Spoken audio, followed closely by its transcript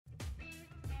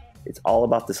It's all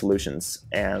about the solutions,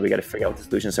 and we got to figure out what the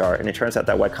solutions are. And it turns out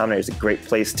that Y Combinator is a great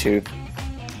place to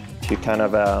kind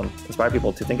of inspire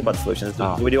people to think about the solutions.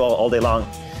 We do all day long,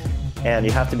 and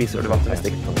you have to be sort of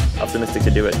optimistic to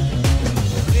do it.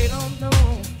 They don't know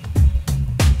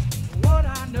what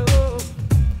I know.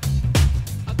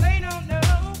 They don't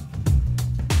know.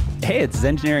 Hey, it's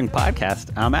Zen Engineering Podcast.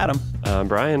 I'm Adam. I'm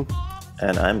Brian.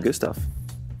 And I'm Gustaf.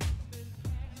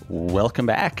 Welcome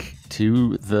back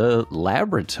to the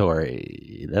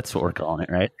laboratory. That's what we're calling it,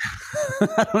 right?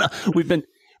 I don't know.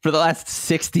 For the last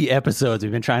 60 episodes,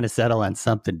 we've been trying to settle on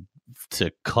something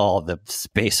to call the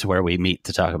space where we meet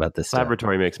to talk about this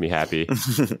Laboratory makes me happy.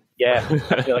 Yeah,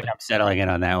 I feel like I'm settling in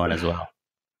on that one as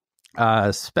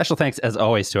well. Special thanks, as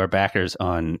always, to our backers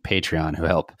on Patreon who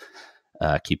help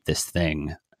keep this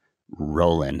thing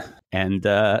rolling. And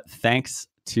thanks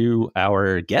to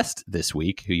our guest this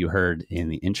week, who you heard in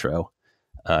the intro,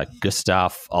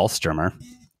 Gustaf Alstromer.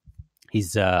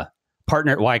 He's a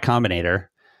partner at Y Combinator,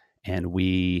 and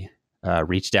we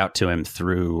reached out to him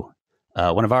through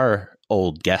one of our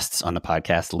old guests on the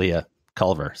podcast, Leah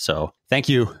Culver. So thank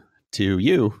you to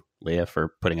you, Leah,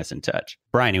 for putting us in touch.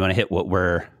 Brian, you want to hit what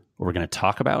we're going to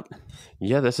talk about?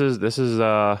 Yeah, this is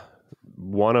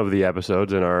one of the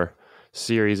episodes in our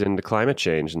series into climate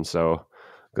change, and so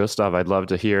Gustaf, I'd love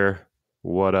to hear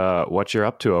what you're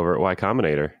up to over at Y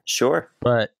Combinator. Sure.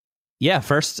 But yeah,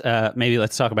 first, maybe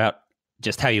let's talk about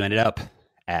just how you ended up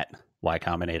at Y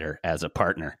Combinator as a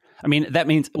partner. I mean, that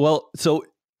means, well, so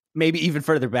maybe even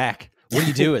further back, what do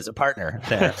you do as a partner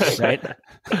there, right?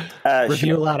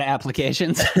 Review a lot of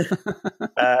applications.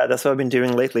 That's what I've been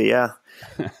doing lately, yeah.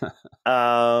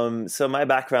 So my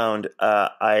background,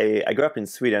 I grew up in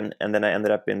Sweden, and then I ended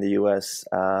up in the US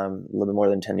a little bit more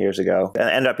than 10 years ago. And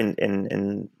I ended up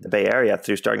in the Bay Area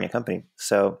through starting a company.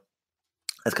 So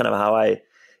that's kind of how I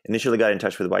initially got in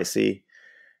touch with YC.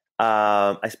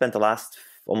 I spent the last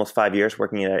almost 5 years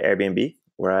working at Airbnb,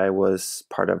 where I was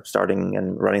part of starting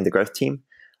and running the growth team.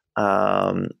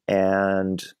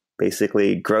 And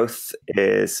basically growth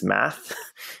is math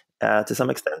to some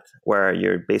extent, where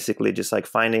you're basically just like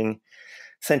finding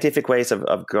scientific ways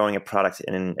of growing a product.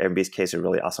 And in Airbnb's case, a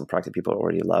really awesome product that people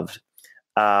already loved.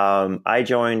 I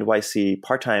joined YC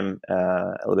part-time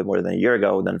a little bit more than a year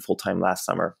ago, then full-time last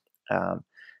summer.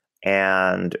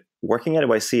 And working at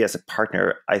YC as a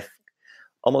partner, I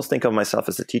almost think of myself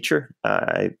as a teacher.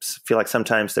 I feel like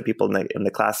sometimes the people in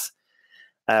the class,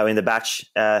 in the batch,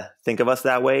 think of us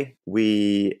that way.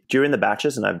 During the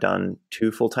batches, and I've done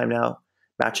 2 full-time now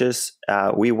batches,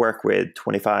 we work with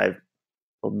 25,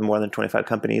 a little bit more than 25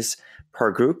 companies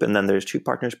per group. And then there's 2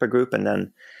 partners per group. And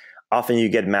then often you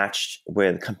get matched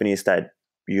with companies that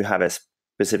you have a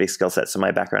specific skill set. So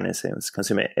my background is in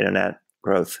consumer internet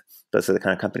growth. Those are the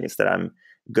kind of companies that I'm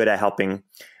good at helping.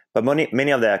 But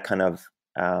many of the kind of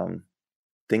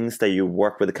things that you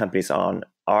work with the companies on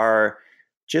are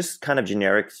just kind of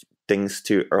generic things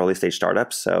to early stage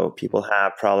startups. So people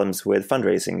have problems with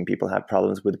fundraising. People have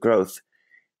problems with growth.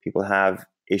 People have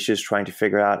issues trying to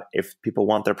figure out if people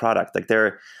want their product. Like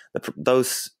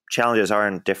those challenges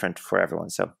aren't different for everyone.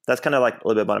 So that's kind of like a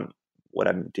little bit about what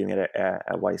I'm doing at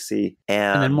YC.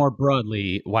 And then more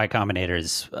broadly, Y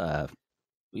Combinator's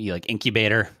like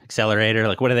incubator, accelerator,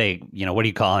 like what are they, what are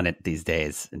you calling it these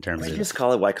days in terms of? Just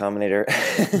call it Y Combinator.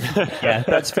 Yeah,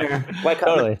 that's fair.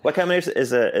 Totally. Y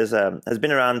Combinator has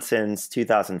been around since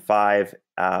 2005.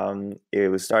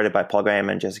 It was started by Paul Graham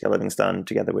and Jessica Livingstone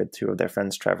together with 2 of their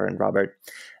friends, Trevor and Robert.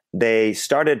 They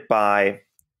started by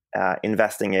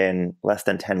investing in less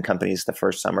than 10 companies the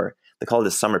first summer. They called it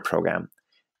the summer program.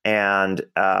 And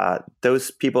those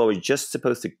people were just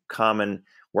supposed to come and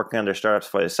working on their startups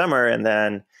for the summer, and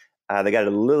then they got a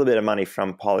little bit of money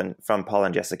from Paul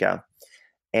and Jessica.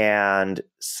 And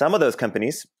some of those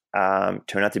companies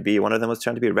turned out to be, one of them was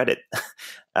turned to be Reddit.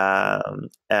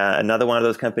 Another one of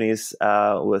those companies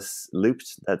was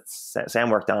Looped that Sam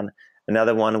worked on.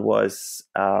 Another one was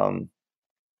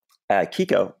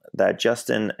Kiko that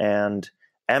Justin and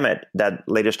Emmett that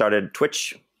later started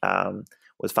Twitch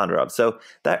was founder of. So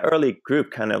that early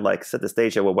group kind of like set the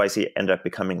stage of what YC ended up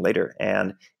becoming later.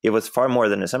 And it was far more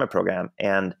than a summer program.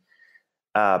 And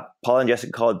Paul and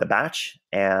Jessica called it the batch.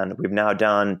 And we've now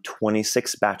done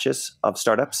 26 batches of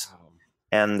startups. Wow.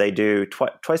 And they do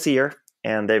twice a year.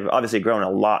 And they've obviously grown a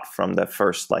lot from the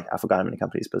first, I forgot how many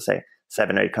companies, but say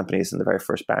 7 or 8 companies in the very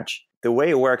first batch. The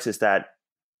way it works is that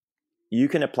you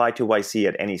can apply to YC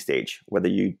at any stage, whether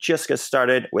you just get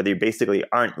started, whether you basically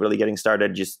aren't really getting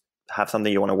started, just have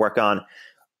something you want to work on,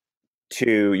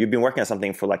 to you've been working on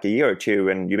something for like a year or 2,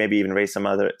 and you maybe even raise some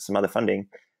other funding.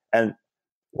 And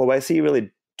what YC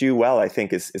really do well, I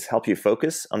think, is help you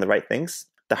focus on the right things.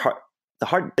 the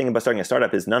hard thing about starting a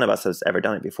startup is none of us has ever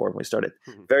done it before when we started.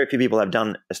 Mhm. Very few people have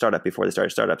done a startup before they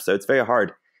started startups. So it's very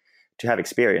hard to have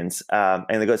experience. And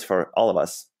it goes for all of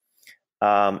us.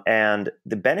 And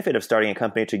the benefit of starting a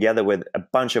company together with a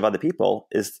bunch of other people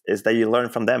is that you learn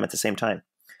from them at the same time.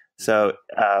 So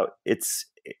it's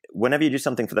whenever you do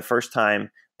something for the first time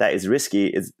that is risky,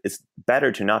 it's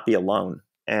better to not be alone.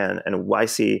 And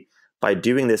YC, by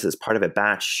doing this as part of a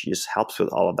batch, just helps with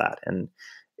all of that. And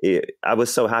I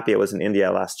was so happy. I was in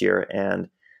India last year, and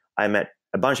I met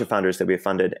a bunch of founders that we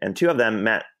funded, and 2 of them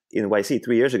met in YC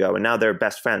 3 years ago, and now they're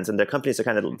best friends, and their companies are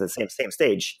kind of the same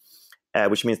stage,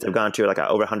 which means they've gone to like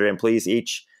over 100 employees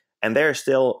each, and they're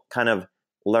still kind of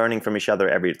learning from each other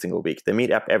every single week. They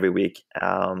meet up every week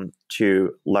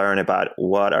to learn about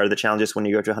what are the challenges when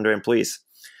you go to 100 employees,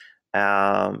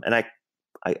 and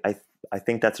I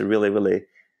think that's a really, really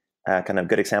kind of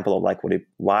good example of like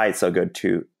why it's so good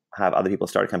to have other people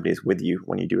start companies with you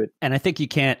when you do it. And I think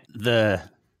the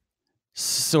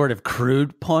sort of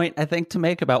crude point, I think, to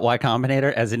make about Y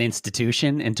Combinator as an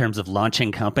institution in terms of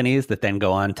launching companies that then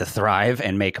go on to thrive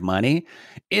and make money,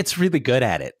 it's really good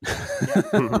at it.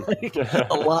 Like,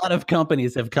 a lot of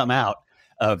companies have come out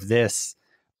of this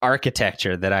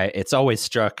architecture that it's always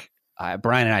struck,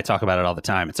 Brian and I talk about it all the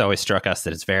time. It's always struck us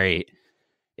that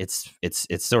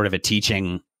it's sort of a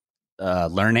teaching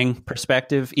learning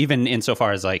perspective, even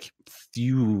insofar as like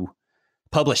few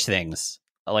published things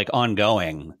like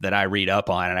ongoing that I read up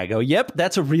on and I go, yep,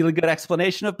 that's a really good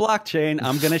explanation of blockchain.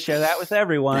 I'm going to share that with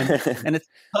everyone. And it's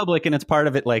public and it's part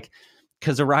of it, like,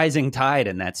 because a rising tide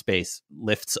in that space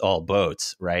lifts all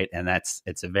boats, right? And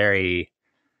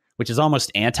which is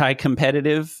almost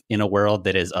anti-competitive in a world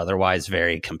that is otherwise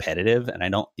very competitive. And I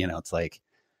don't, it's like,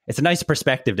 it's a nice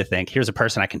perspective to think, here's a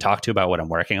person I can talk to about what I'm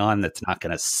working on that's not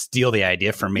going to steal the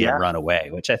idea from me and run away,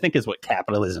 which I think is what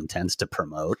capitalism tends to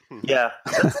promote. Yeah,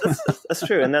 that's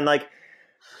true. And then like,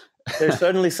 there's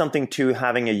certainly something to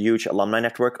having a huge alumni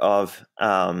network of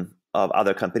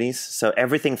other companies. So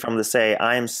everything from let's say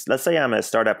I'm a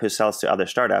startup who sells to other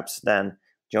startups, then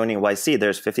joining YC,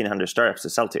 there's 1,500 startups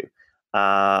to sell to.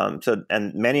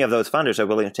 And many of those founders are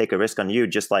willing to take a risk on you,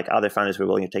 just like other founders were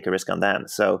willing to take a risk on them.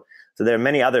 So there are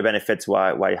many other benefits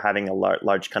why having a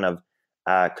large kind of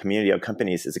community of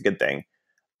companies is a good thing.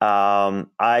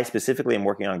 I specifically am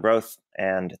working on growth,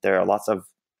 and there are lots of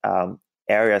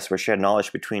areas where shared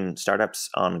knowledge between startups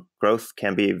on growth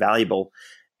can be valuable.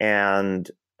 And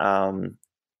in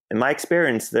my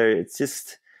experience, it's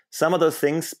just some of those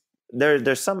things.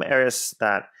 There's some areas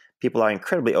that people are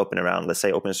incredibly open around, let's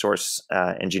say open source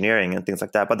engineering and things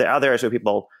like that. But there are other areas where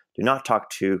people do not talk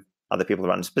to other people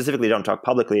around, specifically don't talk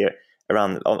publicly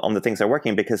around on the things they're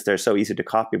working because they're so easy to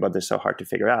copy, but they're so hard to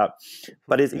figure out.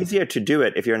 But it's easier to do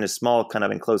it if you're in a small kind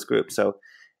of enclosed group. So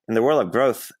in the world of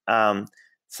growth,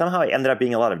 somehow it ended up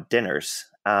being a lot of dinners.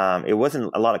 It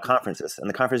wasn't a lot of conferences, and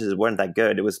the conferences weren't that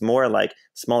good. It was more like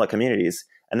smaller communities.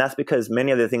 And that's because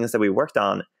many of the things that we worked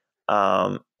on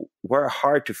were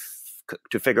hard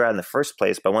to figure out in the first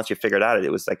place. But once you figured out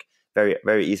it was like very,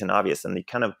 very easy and obvious. And you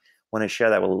kind of want to share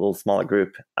that with a little smaller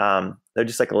group. They're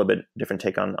just like a little bit different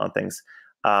take on things.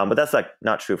 But that's like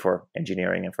not true for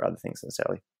engineering and for other things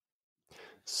necessarily.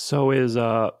 So is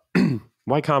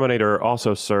Y Combinator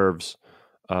also serves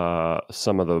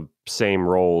some of the same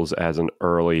roles as an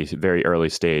very early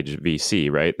stage VC,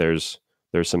 right? There's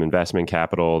some investment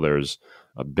capital, there's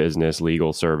a business,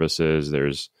 legal services,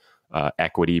 there's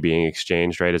equity being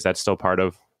exchanged, right? Is that still part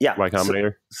of Y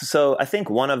Combinator? So I think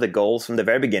one of the goals from the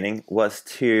very beginning was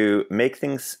to make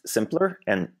things simpler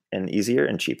and easier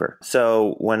and cheaper.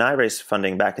 So when I raised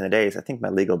funding back in the days, I think my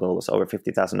legal bill was over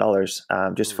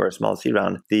 $50,000 just for a small seed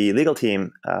round. The legal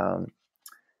team,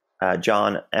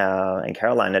 John and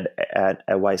Caroline at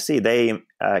YC, they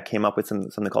came up with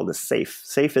something called the SAFE.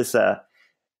 SAFE is a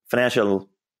financial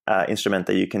instrument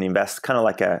that you can invest, kind of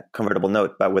like a convertible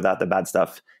note, but without the bad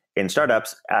stuff, in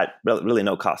startups at really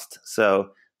no cost.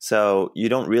 So you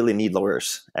don't really need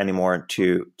lawyers anymore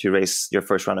to raise your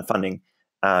first round of funding.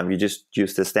 You just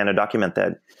use the standard document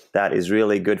that is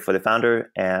really good for the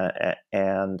founder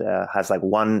and has like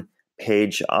 1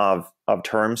 page of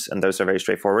terms, and those are very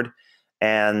straightforward.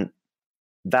 And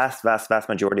vast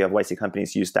majority of YC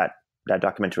companies use that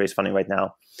document to raise funding right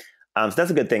now. So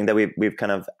that's a good thing that we've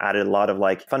kind of added a lot of,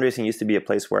 like, fundraising used to be a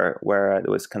place where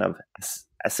there was kind of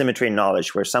asymmetry in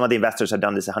knowledge, where some of the investors have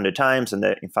done this 100 times and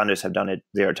the founders have done it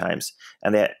 0 times.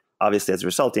 And they obviously, as a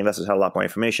result, the investors have a lot more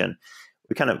information.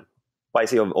 We kind of,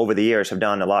 YC over the years have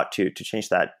done a lot to change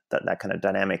that kind of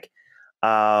dynamic.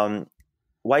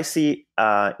 YC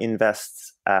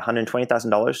invests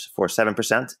 $120,000 for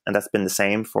 7%, and that's been the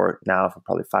same for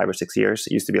probably 5 or 6 years.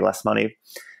 It used to be less money.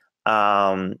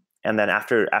 And then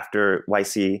after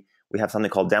YC, we have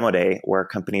something called Demo Day, where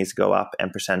companies go up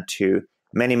and present to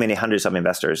many, many hundreds of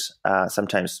investors,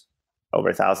 sometimes over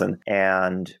 1,000,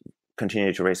 and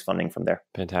continue to raise funding from there.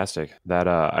 Fantastic. That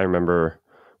I remember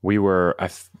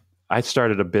I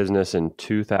started a business in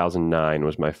 2009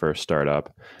 was my first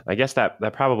startup. I guess that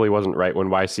probably wasn't right when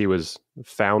YC was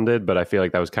founded, but I feel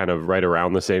like that was kind of right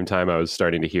around the same time I was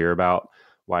starting to hear about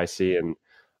YC. And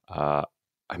I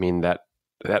mean, that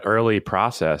early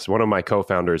process, one of my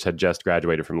co-founders had just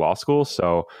graduated from law school.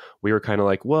 So we were kind of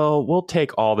like, well, we'll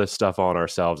take all this stuff on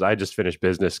ourselves. I just finished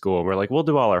business school, and we're like, we'll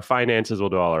do all our finances,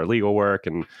 we'll do all our legal work.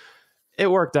 And it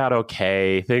worked out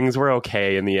okay. Things were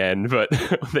okay in the end, but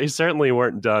they certainly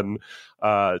weren't done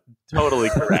totally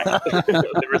correct.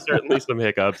 There were certainly some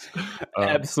hiccups.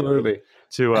 Absolutely.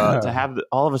 To have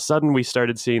all of a sudden, we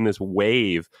started seeing this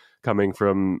wave coming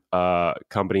from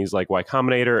companies like Y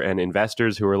Combinator and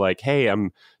investors who were like, hey,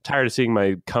 I'm tired of seeing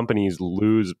my companies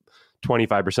lose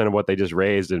 25% of what they just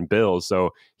raised in bills.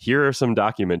 So here are some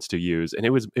documents to use. And it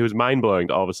was mind blowing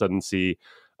to all of a sudden see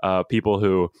people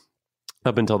who,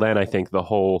 up until then, I think the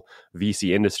whole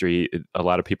VC industry, a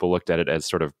lot of people looked at it as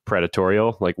sort of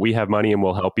predatorial. Like, we have money and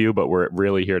we'll help you, but we're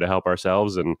really here to help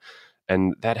ourselves.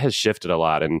 And that has shifted a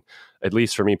lot. And at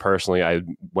least for me personally,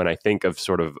 when I think of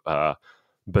sort of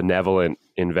benevolent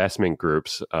investment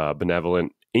groups,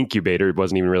 benevolent incubator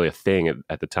wasn't even really a thing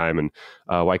at the time. And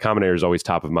Y Combinator is always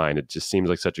top of mind. It just seems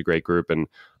like such a great group. And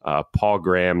Paul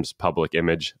Graham's public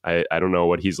image, I don't know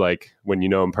what he's like when you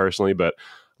know him personally, but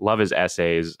love his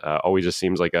essays. Always just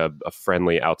seems like a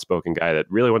friendly, outspoken guy that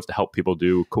really wants to help people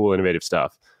do cool, innovative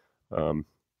stuff.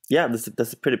 Yeah,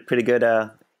 that's a pretty good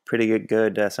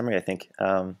summary, I think.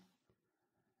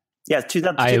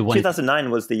 2009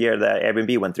 was the year that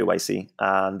Airbnb went through YC.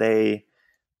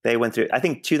 They went through, I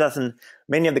think, 2000.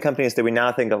 Many of the companies that we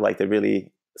now think of like the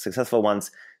really successful ones,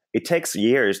 it takes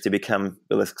years to become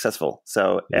really successful.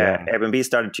 So Airbnb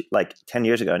started like 10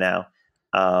 years ago now.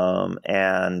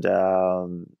 And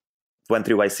went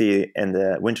through YC in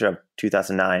the winter of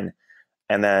 2009,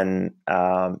 and then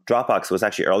Dropbox was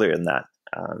actually earlier than that.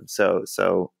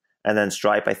 And then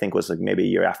Stripe, I think, was like maybe a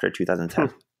year after 2010.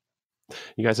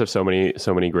 You guys have so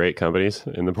many great companies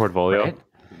in the portfolio.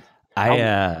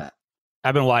 Right?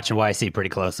 I've been watching YC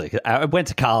pretty closely. I went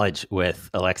to college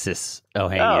with Alexis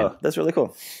Ohanian. Oh, that's really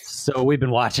cool. So I've been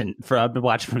watching from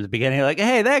the beginning. Like,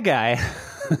 hey, that guy.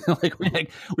 Like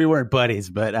we weren't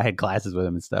buddies, but I had classes with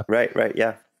him and stuff. Right,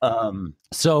 yeah.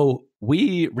 So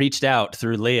we reached out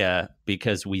through Leah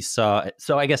because we saw.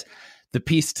 So I guess the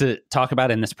piece to talk about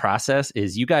in this process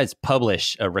is you guys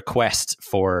publish a request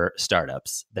for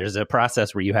startups. There's a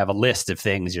process where you have a list of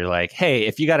things. You're like, hey,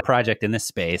 if you got a project in this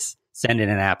space, send in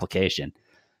an application.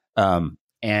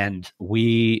 And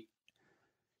we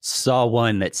saw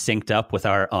one that synced up with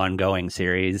our ongoing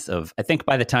series of, I think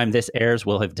by the time this airs,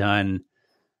 we'll have done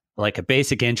like a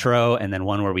basic intro and then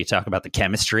one where we talk about the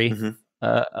chemistry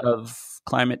of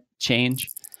climate change.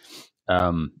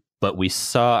 But we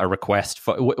saw a request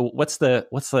for what's the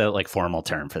like formal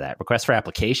term for that? Request for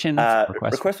application?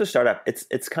 Request for startup.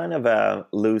 It's kind of a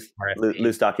loose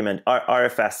document.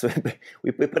 RFS.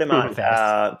 we put them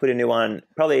out. Put a new one.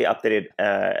 Probably updated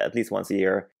at least once a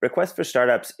year. Request for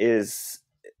startups is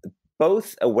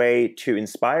both a way to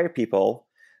inspire people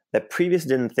that previously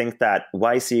didn't think that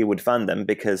YC would fund them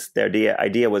because their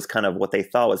idea was kind of what they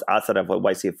thought was outside of what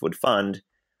YC would fund.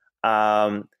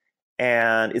 And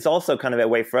it's also kind of a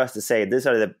way for us to say, these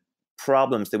are the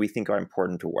problems that we think are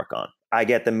important to work on. I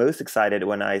get the most excited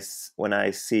when I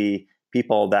see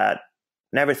people that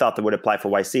never thought they would apply for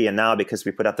YC. And now because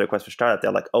we put out the request for startup,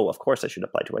 they're like, oh, of course I should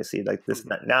apply to YC. Like this,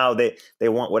 now they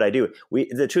want what I do.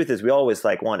 The truth is we always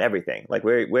like want everything. Like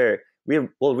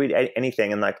we'll read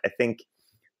anything. And like, I think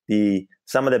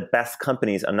some of the best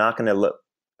companies are not going to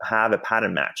have a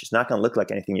pattern match. It's not going to look like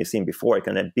anything you've seen before. It's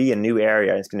going to be a new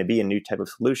area. It's going to be a new type of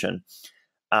solution.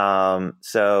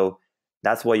 So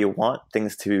that's why you want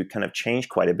things to kind of change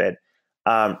quite a bit.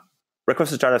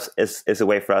 Request for startups is a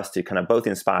way for us to kind of both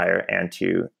inspire and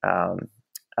to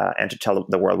tell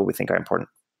the world what we think are important.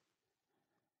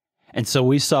 And so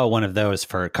we saw one of those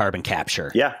for carbon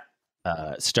capture. Yeah.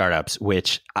 Startups,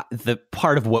 which the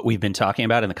part of what we've been talking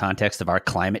about in the context of our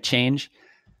climate change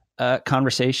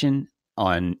conversation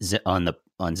on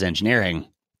Zengineering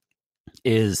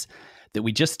is that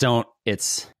we just don't.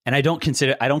 And I don't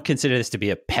consider this to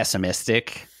be a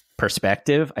pessimistic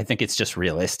perspective. I think it's just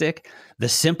realistic. The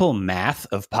simple math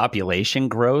of population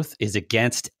growth is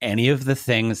against any of the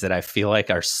things that I feel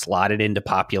like are slotted into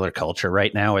popular culture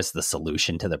right now as the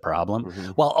solution to the problem.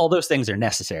 While all those things are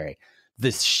necessary,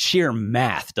 the sheer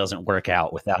math doesn't work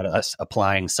out without us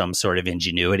applying some sort of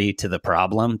ingenuity to the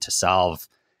problem to solve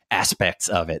aspects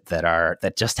of it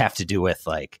that just have to do with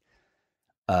like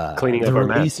cleaning the up our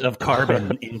release mess of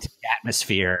carbon into the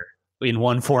atmosphere in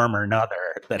one form or another.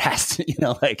 That has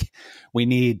to, like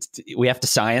we have to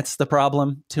science the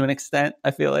problem to an extent,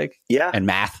 I feel like, and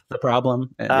math the problem.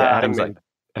 And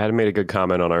Adam made a good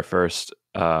comment on our first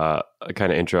kind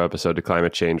of intro episode to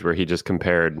climate change, where he just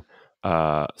compared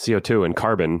CO2 and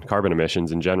carbon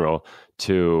emissions in general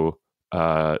to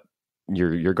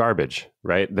your garbage,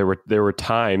 right? There were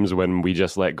times when we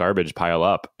just let garbage pile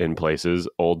up in places,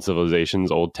 old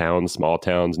civilizations, old towns, small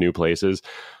towns, new places.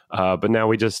 But now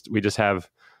we just have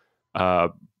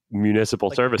municipal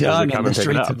services that come and pick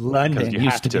it up. Of London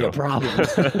used to be a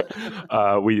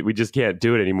problem. We just can't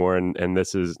do it anymore, and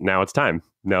this is now it's time.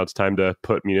 Now it's time to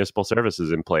put municipal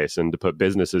services in place and to put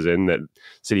businesses in that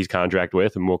cities contract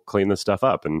with, and we'll clean this stuff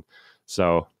up. And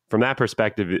so, from that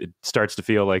perspective, it starts to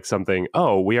feel like something.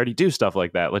 Oh, we already do stuff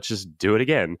like that. Let's just do it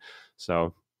again.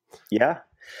 So, yeah,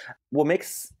 what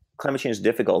makes climate change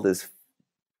difficult is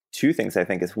two things. I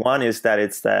think is one is that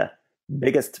it's the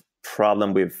biggest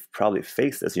problem we've probably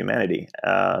faced as humanity.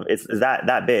 It's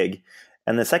that big,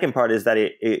 and the second part is that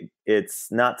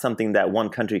it's not something that one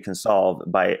country can solve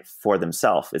for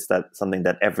themselves. It's something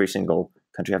that every single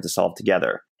country have to solve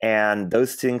together. And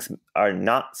those things are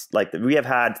not like we have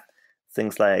had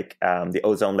things like the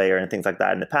ozone layer and things like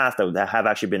that in the past that have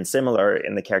actually been similar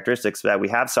in the characteristics that we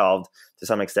have solved to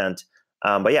some extent.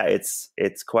 But yeah,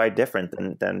 it's quite different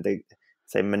than the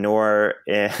say manure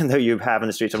that you have in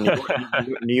the streets of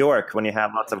New York when you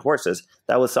have lots of horses.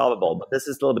 That was solvable, but this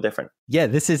is a little bit different. Yeah,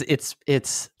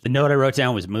 it's the note I wrote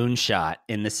down was moonshot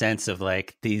in the sense of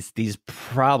like these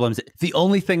problems. The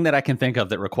only thing that I can think of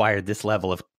that required this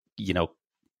level of,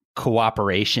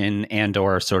 cooperation and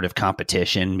or sort of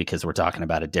competition, because we're talking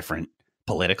about a different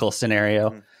political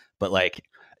scenario, but like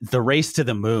the race to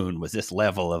the moon was this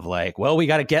level of like, well, we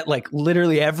got to get like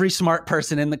literally every smart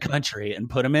person in the country and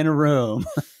put them in a room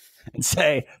and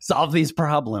say, solve these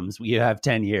problems. We have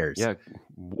 10 years. Yeah.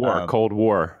 Cold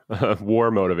War,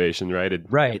 war motivation, right?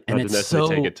 Right. And it's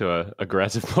necessarily take it to a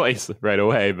aggressive place right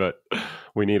away, but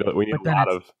we need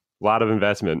a lot of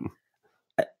investment.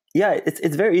 Yeah.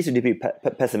 It's very easy to be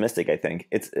pessimistic, I think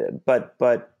but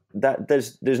that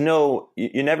there's no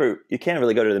you can't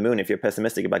really go to the moon if you're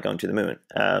pessimistic about going to the moon.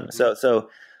 So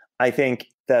I think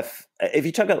that if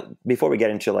you talk about, before we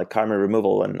get into like carbon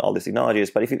removal and all these technologies,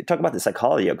 but if you talk about the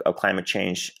psychology of climate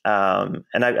change, and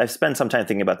I've spent some time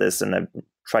thinking about this, and I've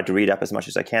tried to read up as much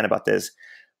as I can about this,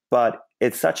 but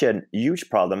it's such a huge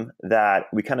problem that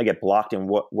we kind of get blocked in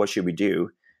what should we do.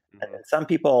 And some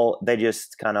people, they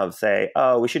just kind of say,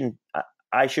 oh,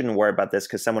 I shouldn't worry about this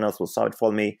because someone else will solve it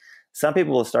for me. Some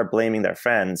people will start blaming their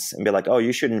friends and be like, oh,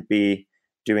 you shouldn't be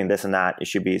doing this and that. You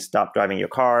should be stop driving your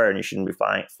car, and you shouldn't be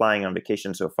flying on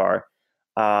vacation so far.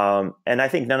 And I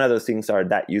think none of those things are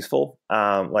that useful.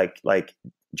 Like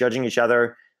judging each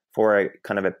other for a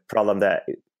kind of a problem that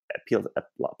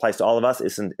applies to all of us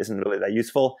isn't really that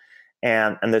useful.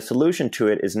 And the solution to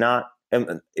it is not.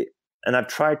 And I've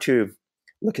tried to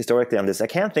look historically on this. I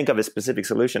can't think of a specific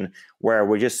solution where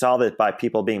we just solve it by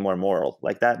people being more moral,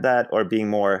 like that, or being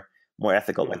more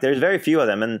ethical. Like there's very few of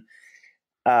them,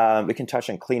 and we can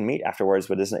touch on clean meat afterwards.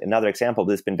 But there's another example.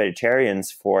 There's been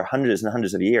vegetarians for hundreds and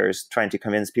hundreds of years trying to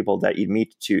convince people that eat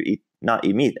meat to not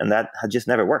eat meat, and that has just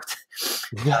never worked.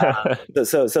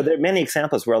 So there are many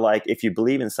examples where, like, if you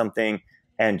believe in something,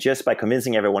 and just by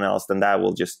convincing everyone else, then that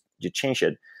will just change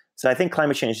it. So I think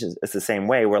climate change is the same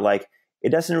way, where like, it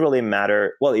doesn't really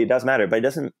matter. Well, it does matter, but it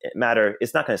doesn't matter.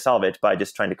 It's not going to solve it by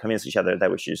just trying to convince each other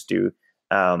that we should just do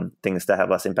things that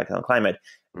have less impact on climate.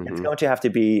 It's going to have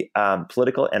to be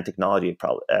political and technology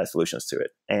solutions to it.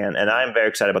 And I'm very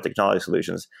excited about technology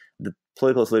solutions. The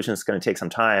political solution is going to take some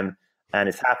time, and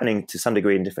it's happening to some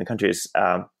degree in different countries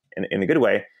in a good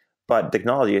way. But the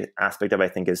technology aspect of it, I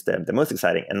think, is the most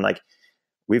exciting. And like,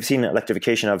 we've seen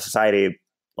electrification of society,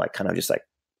 like kind of just like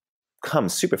come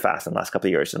super fast in the last couple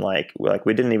of years. And like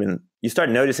we didn't even, you start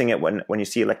noticing it when you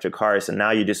see electric cars, and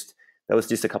now that was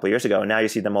just a couple of years ago, and now you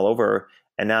see them all over,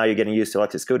 and now you're getting used to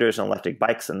electric scooters and electric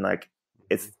bikes, and like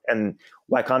and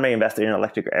Y Combinator invested in an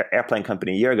electric airplane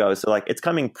company a year ago. So like, it's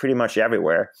coming pretty much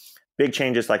everywhere. Big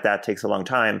changes like that takes a long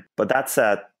time, but that's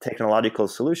technological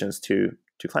solutions to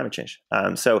climate change.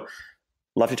 So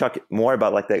love to talk more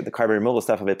about like the carbon removal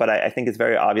stuff of it, but I think it's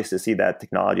very obvious to see that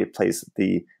technology plays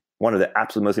the one of the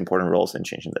absolute most important roles in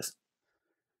changing this.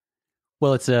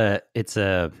 Well, it's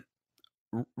a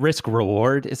risk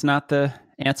reward is not the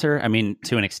answer. I mean,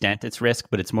 to an extent, it's risk,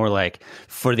 but it's more like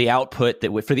for the output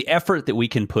for the effort that we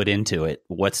can put into it,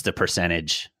 what's the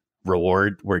percentage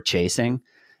reward we're chasing?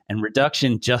 And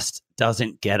reduction just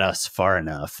doesn't get us far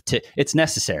enough it's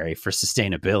necessary for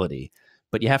sustainability,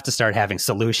 but you have to start having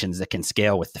solutions that can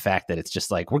scale with the fact that it's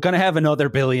just like, we're going to have another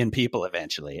billion people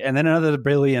eventually, and then another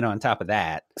billion on top of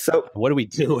that. So what do we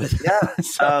do with it?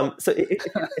 Yeah. So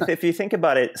if you think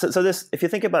about it, if you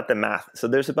think about the math, so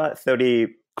there's about 30...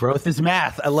 Growth is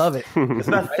math. I love it. There's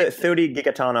about 30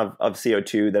 gigaton of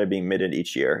CO2 that are being emitted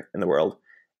each year in the world.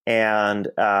 And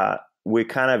we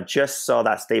kind of just saw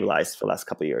that stabilize for the last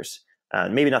couple of years.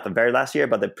 Maybe not the very last year,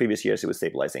 but the previous years it was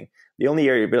stabilizing. The only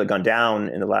year it really gone down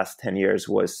in the last 10 years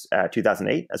was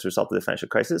 2008 as a result of the financial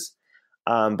crisis.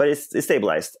 But it's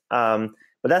stabilized. But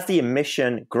that's the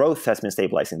emission growth has been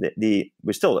stabilizing.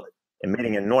 We're still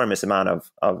emitting an enormous amount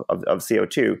of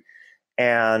CO2.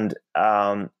 And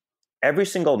every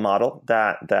single model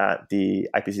that the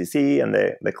IPCC and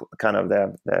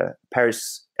the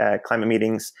Paris climate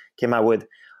meetings came out with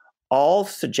all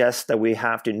suggest that we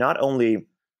have to not only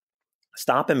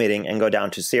stop emitting and go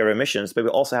down to zero emissions, but we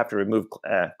also have to remove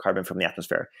carbon from the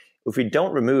atmosphere. If we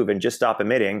don't remove and just stop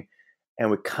emitting,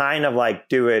 and we kind of like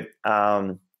do it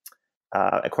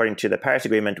according to the Paris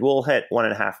Agreement, we'll hit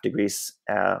 1.5 degrees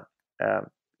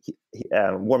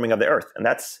warming of the Earth, and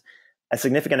that's a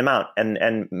significant amount.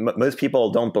 And most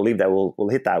people don't believe that we'll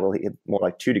hit that. We'll hit more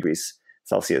like 2 degrees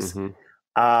Celsius. Mm-hmm.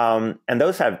 And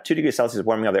those have 2 degrees Celsius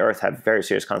warming of the Earth have very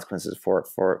serious consequences for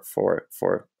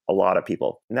a lot of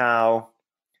people. Now,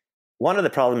 one of the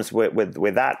problems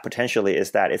with that potentially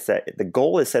is that the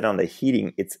goal is set on the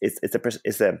heating. It's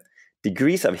the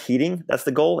degrees of heating. That's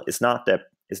the goal. It's not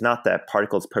the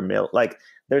particles per mil. Like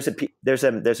there's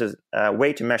a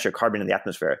way to measure carbon in the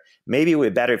atmosphere. Maybe it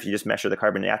would be better if you just measure the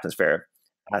carbon in the atmosphere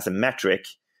as a metric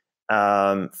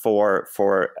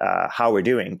for how we're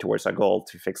doing towards our goal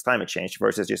to fix climate change,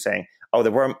 versus just saying, oh,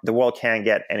 the world can't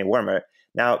get any warmer.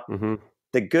 Now,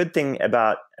 the good thing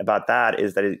about that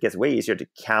is that it gets way easier to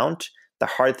count. The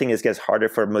hard thing is it gets harder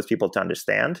for most people to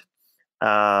understand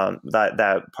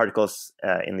that particles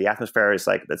in the atmosphere is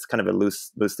like, that's kind of a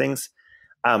loose things.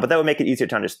 But that would make it easier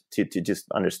to just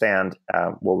understand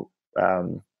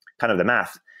kind of the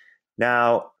math.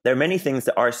 Now, there are many things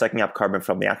that are sucking up carbon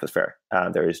from the atmosphere.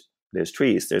 There's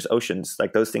trees, there's oceans,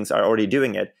 like those things are already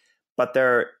doing it. But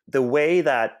the way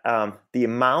that the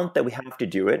amount that we have to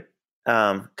do it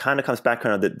kind of comes back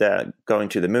kind of the going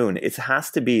to the moon. It has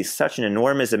to be such an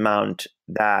enormous amount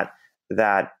that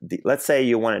let's say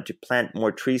you wanted to plant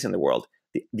more trees in the world.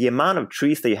 The amount of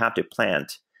trees that you have to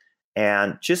plant,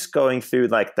 and just going through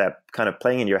like that kind of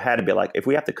playing in your head and be like, if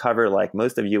we have to cover like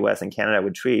most of US and Canada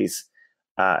with trees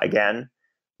again,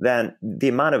 then the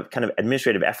amount of kind of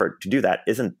administrative effort to do that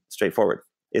isn't straightforward.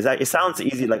 It sounds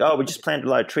easy, like, oh, we just planted a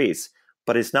lot of trees,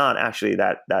 but it's not actually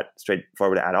that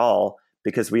straightforward at all,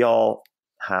 because we all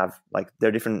have like,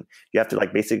 they're different. You have to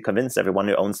like basically convince everyone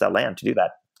who owns that land to do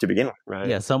that to begin with. Right.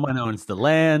 Yeah, someone owns the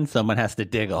land. Someone has to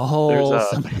dig a hole.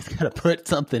 Somebody's got to put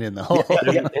something in the hole.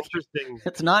 Yeah. Interesting.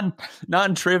 It's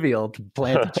non-trivial to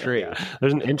plant a tree. Yeah.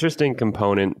 There's an interesting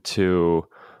component to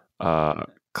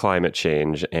climate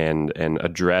change and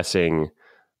addressing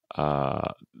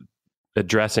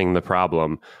the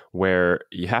problem, where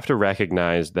you have to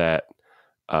recognize that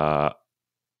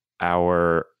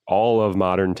all of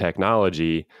modern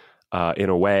technology, in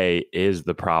a way, is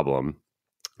the problem.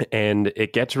 And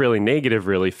it gets really negative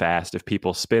really fast if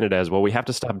people spin it as, well, we have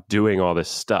to stop doing all this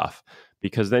stuff,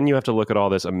 because then you have to look at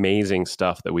all this amazing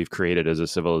stuff that we've created as a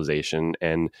civilization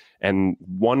and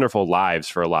wonderful lives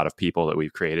for a lot of people that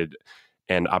we've created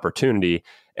and opportunity.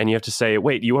 And you have to say,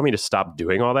 wait, you want me to stop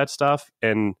doing all that stuff?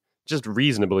 And just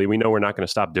reasonably, we know we're not going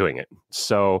to stop doing it.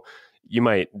 So you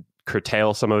might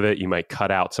curtail some of it. You might cut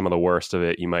out some of the worst of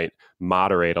it. You might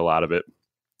moderate a lot of it.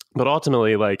 But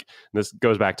ultimately, like, this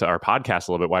goes back to our podcast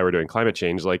a little bit, why we're doing climate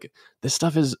change. Like, this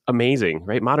stuff is amazing,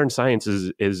 right? Modern science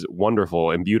is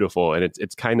wonderful and beautiful, and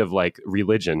it's kind of like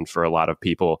religion for a lot of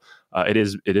people. It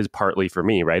is partly for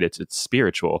me, right? It's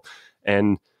spiritual.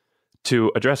 And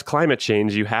to address climate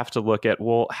change, you have to look at,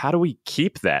 well, how do we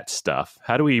keep that stuff?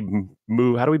 How do we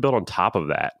move? How do we build on top of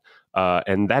that?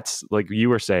 And that's, like you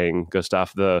were saying,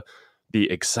 Gustaf,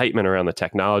 the excitement around the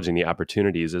technology and the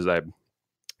opportunities. As I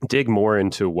dig more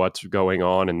into what's going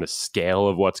on and the scale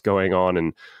of what's going on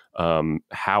and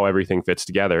how everything fits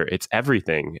together, it's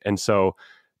everything. And so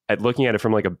at looking at it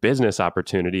from like a business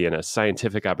opportunity and a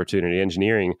scientific opportunity,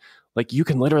 engineering, like you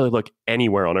can literally look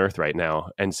anywhere on Earth right now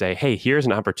and say, hey, here's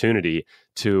an opportunity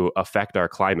to affect our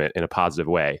climate in a positive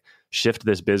way. Shift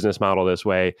this business model this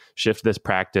way, shift this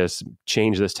practice,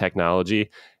 change this technology.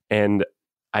 And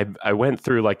I went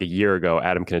through like a year ago,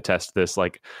 Adam can attest to this,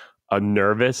 like a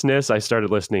nervousness. I started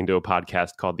listening to a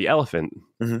podcast called The Elephant.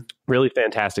 Mm-hmm. Really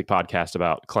fantastic podcast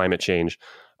about climate change.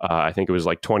 I think it was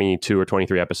like 22 or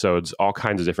 23 episodes, all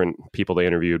kinds of different people they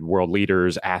interviewed, world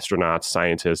leaders, astronauts,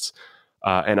 scientists.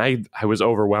 And I was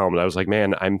overwhelmed. I was like,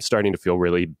 man, I'm starting to feel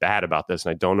really bad about this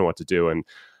and I don't know what to do. And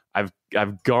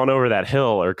I've gone over that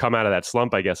hill or come out of that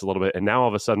slump, I guess, a little bit. And now all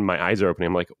of a sudden my eyes are opening.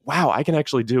 I'm like, wow, I can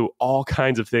actually do all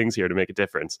kinds of things here to make a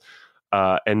difference.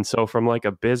 And so from like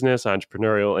a business,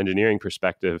 entrepreneurial, engineering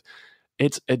perspective,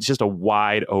 it's just a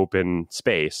wide open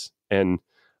space. And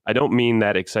I don't mean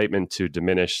that excitement to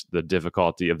diminish the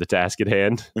difficulty of the task at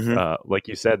hand. Mm-hmm. Like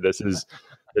you said, this is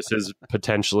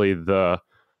potentially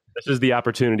this is the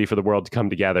opportunity for the world to come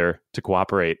together to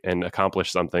cooperate and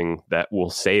accomplish something that will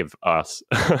save us,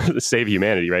 save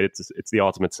humanity, right? It's the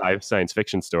ultimate science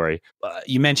fiction story.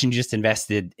 You mentioned you just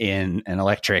invested in an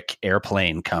electric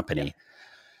airplane company. Yeah.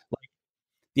 Like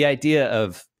the idea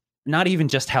of not even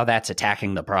just how that's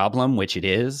attacking the problem, which it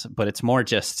is, but it's more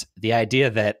just the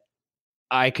idea that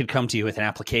I could come to you with an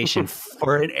application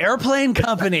for an airplane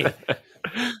company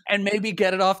and maybe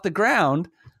get it off the ground,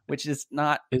 which is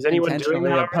not Is anyone doing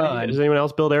that? Does anyone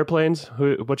else build airplanes?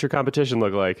 What's your competition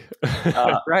look like?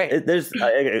 Right. Let's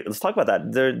talk about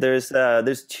that.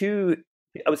 There's two.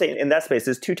 I would say in that space,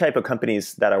 there's two type of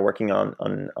companies that are working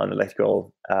on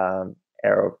electrical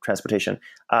aero transportation.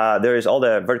 There's all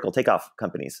the vertical takeoff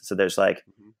companies. So there's like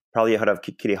probably you heard of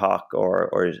Kitty Hawk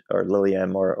or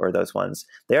Lilium or those ones.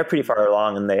 They're pretty far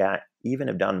along, and they even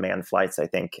have done manned flights, I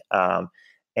think.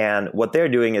 And what they're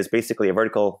doing is basically a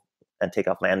vertical and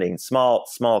takeoff landing, small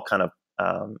kind of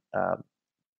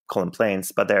call them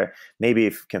planes, but they're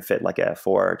maybe can fit like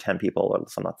 4 or 10 people or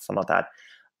something like that.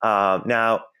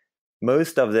 Now,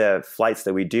 most of the flights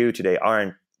that we do today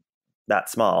aren't that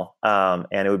small,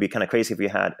 and it would be kind of crazy if we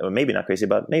had, or maybe not crazy,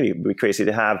 but maybe it would be crazy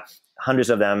to have hundreds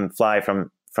of them fly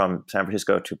from San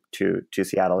Francisco to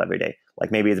Seattle every day.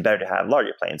 Like maybe it's better to have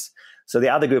larger planes. So the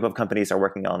other group of companies are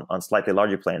working on slightly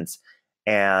larger planes,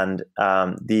 and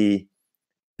the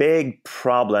big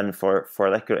problem for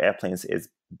electric airplanes is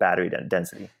battery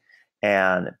density.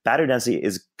 And battery density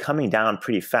is coming down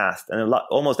pretty fast. And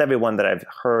almost everyone that I've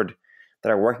heard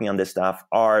that are working on this stuff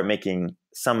are making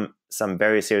some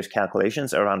very serious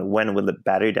calculations around when will the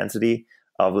battery density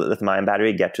of lithium-ion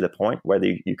battery get to the point where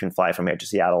you can fly from here to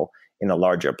Seattle in a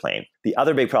larger plane. The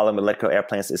other big problem with electrical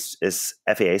airplanes is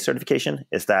FAA certification,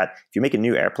 is that if you make a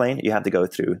new airplane, you have to go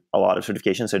through a lot of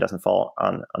certification so it doesn't fall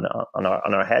on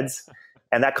our heads.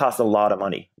 And that costs a lot of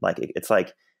money. Like it's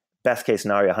like best case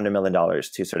scenario, $100 million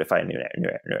to certify a new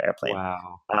airplane.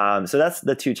 Wow. So that's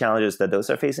the two challenges that those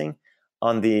are facing.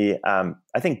 On the,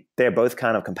 I think they're both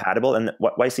kind of compatible. And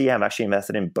YC have actually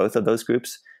invested in both of those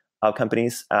groups of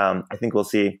companies. I think we'll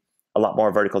see a lot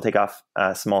more vertical takeoff,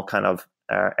 small kind of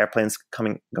airplanes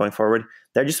going forward.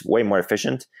 They're just way more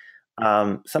efficient.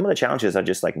 Some of the challenges are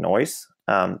just like noise.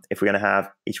 If we're going to have,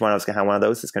 each one of us can have one of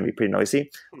those, it's going to be pretty noisy.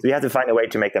 So you have to find a way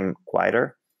to make them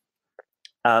quieter.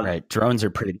 Right. Drones are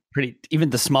pretty, even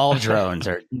the small drones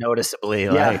are noticeably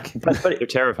but they're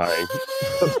terrifying.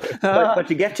 but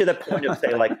to get to the point of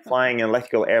say like flying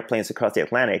electrical airplanes across the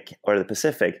Atlantic or the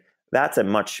Pacific, that's a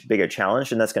much bigger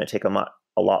challenge. And that's going to take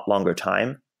a lot longer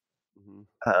time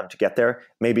to get there.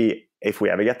 Maybe if we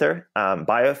ever get there,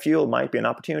 biofuel might be an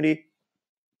opportunity.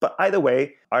 But either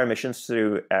way, our emissions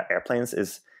through airplanes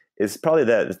is probably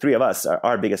the three of us are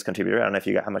our biggest contributor. I don't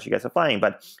know how much you guys are flying,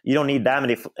 but you don't need that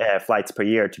many flights per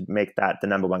year to make that the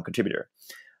number one contributor.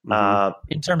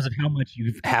 In terms of how much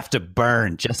you have to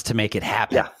burn just to make it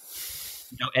happen. Yeah.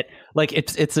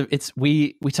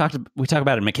 We talk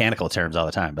about it in mechanical terms all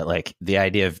the time, but like the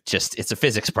idea of just, it's a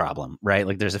physics problem, right?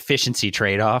 Like there's efficiency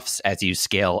trade-offs as you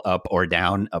scale up or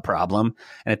down a problem.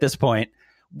 And at this point,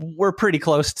 we're pretty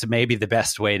close to maybe the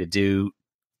best way to do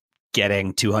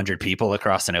getting 200 people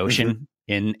across an ocean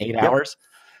in 8 hours.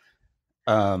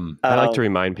 I like to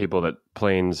remind people that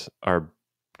planes are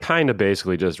kind of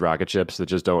basically just rocket ships that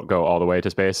just don't go all the way to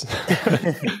space.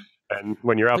 And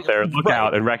when you're up there, look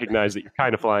out and recognize that you're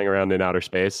kind of flying around in outer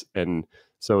space. And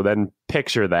so then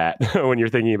picture that when you're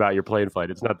thinking about your plane flight.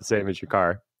 It's not the same as your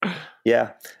car.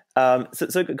 Yeah.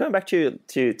 So going back to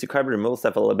carbon removal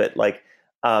stuff a little bit, like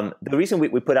the reason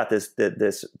we put out this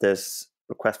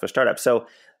request for startups. So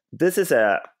this is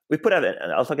we put out,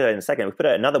 I'll talk about it in a second. We put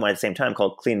out another one at the same time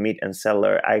called Clean Meat and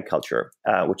Cellular Agriculture,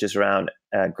 which is around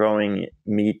growing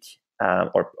meat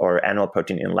or animal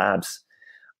protein in labs.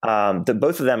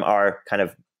 Both of them are kind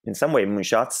of in some way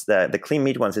moonshots. The clean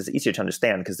meat ones is easier to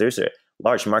understand because there's a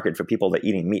large market for people that are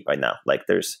eating meat right now. Like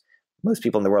there's most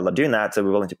people in the world are doing that, so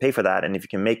we're willing to pay for that. And if you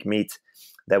can make meat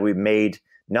that we've made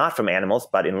not from animals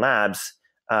but in labs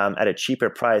at a cheaper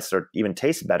price or even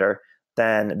tastes better,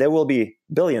 then there will be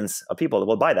billions of people that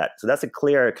will buy that. So that's a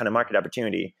clear kind of market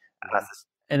opportunity.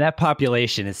 And that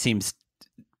population, it seems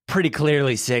pretty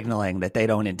clearly signaling that they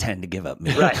don't intend to give up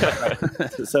meat. Right.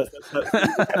 So you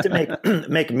have to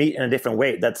make meat in a different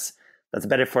way. That's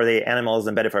better for the animals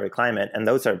and better for the climate. And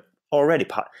those are already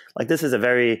like this is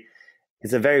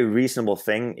it's a very reasonable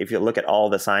thing. If you look at all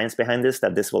the science behind this,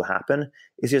 that this will happen.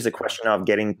 It's just a question of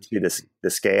getting to the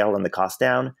scale and the cost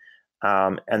down.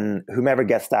 And whomever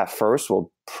gets that first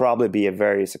will probably be a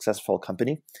very successful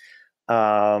company.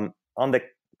 On the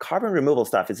carbon removal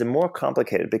stuff, it's more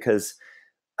complicated because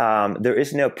there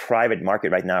is no private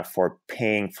market right now for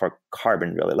paying for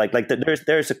carbon. Really,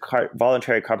 there's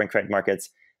voluntary carbon credit markets.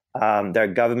 There are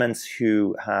governments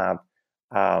who have,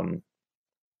 to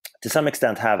some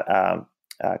extent, have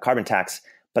carbon tax,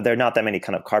 but there are not that many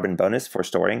kind of carbon bonus for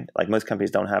storing. Like most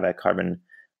companies don't have a carbon.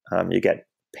 You get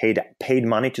paid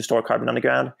money to store carbon on the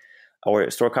ground or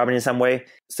store carbon in some way.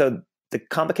 So the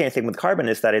complicated thing with carbon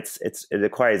is that it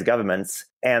requires governments.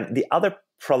 And the other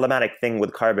problematic thing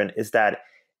with carbon is that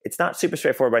it's not super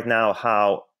straightforward right now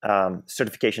how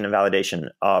certification and validation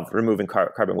of removing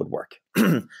carbon would work.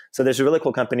 So there's a really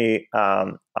cool company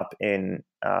up in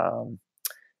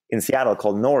Seattle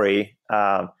called Nori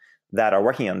that are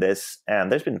working on this.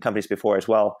 And there's been companies before as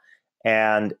well.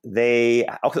 And they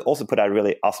also put out a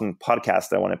really awesome podcast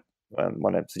that I want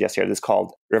to suggest here. This is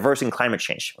called Reversing Climate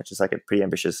Change, which is like a pretty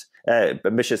ambitious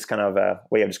kind of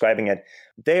way of describing it.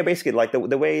 They are basically like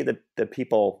the way that the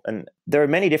people, and there are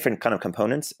many different kind of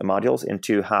components and modules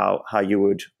into how you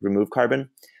would remove carbon.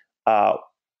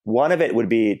 One of it would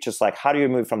be just like, how do you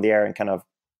remove from the air and kind of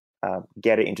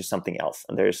get it into something else?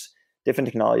 And there's different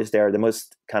technologies there. The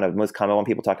most common one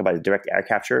people talk about is direct air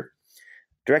capture.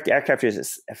 Direct air capture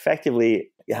is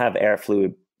effectively you have air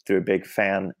fluid through a big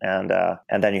fan, and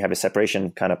then you have a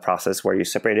separation kind of process where you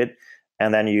separate it,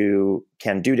 and then you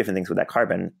can do different things with that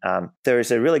carbon. There's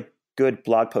a really good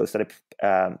blog post that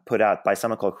I put out by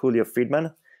someone called Julio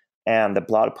Friedman, and the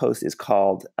blog post is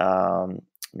called let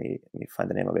me find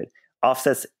the name of it: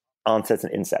 Offsets, Onsets,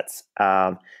 and Insets.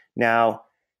 Now,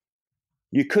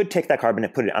 you could take that carbon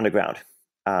and put it underground.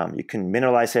 You can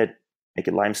mineralize it, make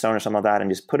it limestone or something like that, and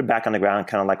just put it back on the ground,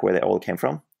 kind of like where the oil came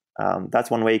from.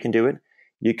 That's one way you can do it.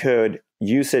 You could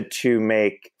use it to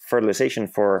make fertilization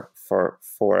for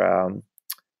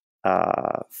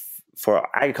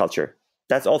agriculture.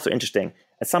 That's also interesting.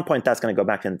 At some point, that's going to go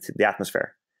back into the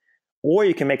atmosphere. Or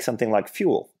you can make something like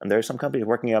fuel. And there are some companies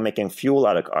working on making fuel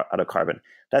out of carbon.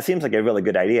 That seems like a really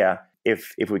good idea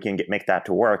if we can make that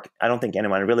to work. I don't think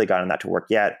anyone really gotten that to work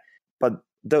yet. But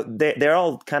they're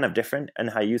all kind of different in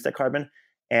how you use that carbon.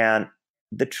 And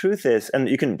the truth is, and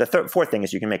fourth thing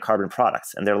is you can make carbon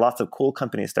products. And there are lots of cool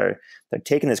companies that are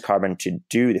taking this carbon to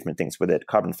do different things with it.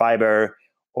 Carbon fiber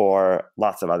or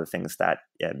lots of other things that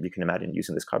you can imagine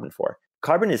using this carbon for.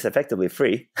 Carbon is effectively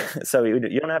free, so you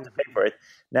don't have to pay for it.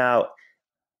 Now,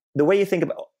 any way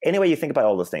you think about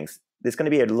all those things, there's going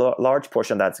to be a large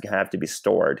portion that's going to have to be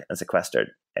stored and sequestered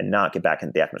and not get back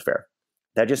into the atmosphere.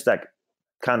 They're just like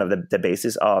kind of the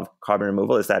basis of carbon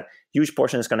removal is that huge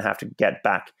portion is going to have to get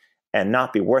back and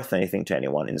not be worth anything to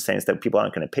anyone in the sense that people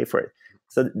aren't going to pay for it.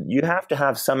 So you have to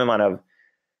have some amount of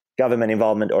government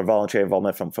involvement or voluntary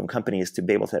involvement from companies to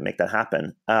be able to make that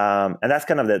happen. And that's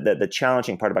kind of the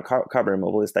challenging part about carbon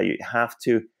removal is that you have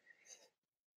to,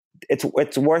 it's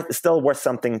still worth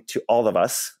something to all of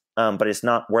us, but it's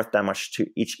not worth that much to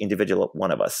each individual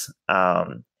one of us.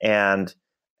 And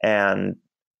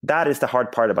that is the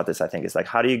hard part about this, I think, is like,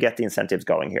 how do you get the incentives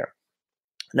going here?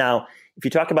 Now, if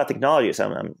you talk about technology,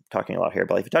 so I'm talking a lot here,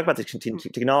 but if you talk about the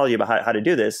technology about how to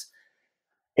do this,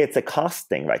 it's a cost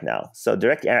thing right now. So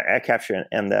direct air capture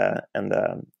and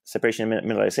the separation and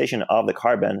mineralization of the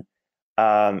carbon,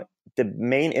 the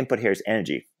main input here is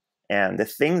energy. And the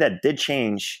thing that did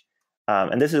change,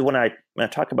 and this is when I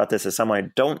talk about this as someone who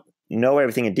don't know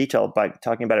everything in detail, but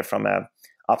talking about it from an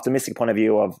optimistic point of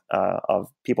view of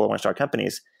people who want to start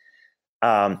companies,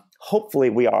 hopefully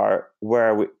we are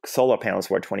where solar panels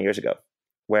were 20 years ago,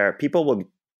 where people will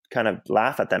kind of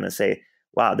laugh at them and say,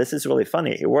 wow, this is really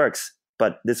funny. It works,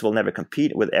 but this will never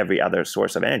compete with every other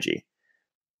source of energy.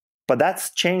 But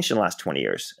that's changed in the last 20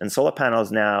 years. And solar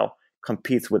panels now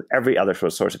competes with every other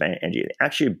source of energy. It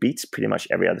actually beats pretty much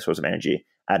every other source of energy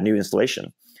at new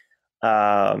installation.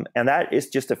 And that is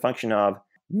just a function of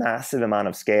massive amount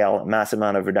of scale, massive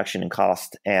amount of reduction in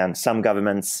cost. And some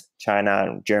governments, China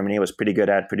and Germany, was pretty good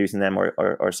at producing them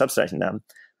or subsidizing them.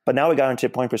 But now we got into a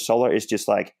point where solar is just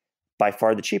like by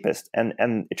far the cheapest. And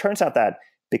it turns out that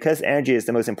because energy is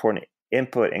the most important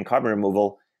input in carbon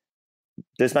removal,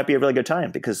 this might be a really good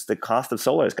time because the cost of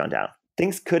solar has gone down.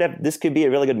 This could be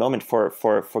a really good moment for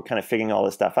kind of figuring all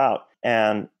this stuff out.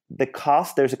 And the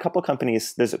cost, there's a couple of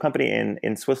companies, there's a company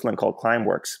in Switzerland called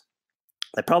Climeworks.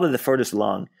 They're probably the furthest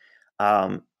along.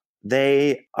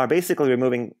 They are basically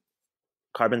removing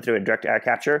carbon through a direct air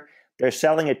capture. They're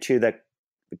selling it to the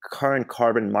current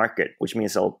carbon market, which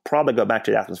means they'll probably go back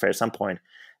to the atmosphere at some point.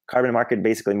 Carbon market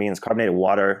basically means carbonated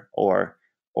water or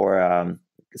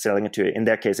selling it to, in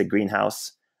their case, a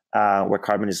greenhouse where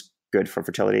carbon is good for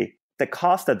fertility. The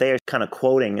cost that they are kind of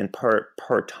quoting in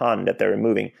per ton that they're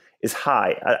removing is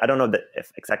high. I don't know the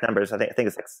exact numbers. I think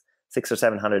it's like $600 or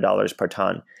 $700 per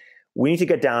ton. We need to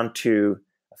get down to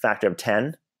a factor of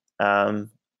 10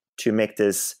 to make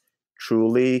this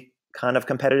truly kind of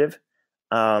competitive.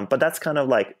 But that's kind of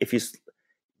like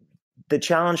the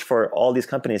challenge for all these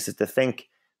companies is to think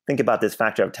about this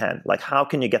factor of 10. Like, how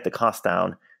can you get the cost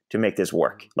down to make this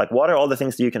work? Like, what are all the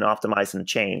things that you can optimize and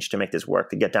change to make this work,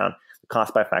 to get down the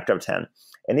cost by a factor of 10?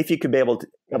 And if you could be able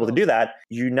to do that,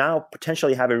 you now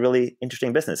potentially have a really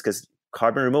interesting business, because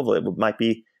carbon removal, it might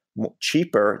be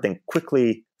cheaper than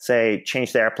quickly, say,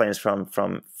 change the airplanes from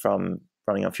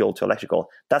running on fuel to electrical.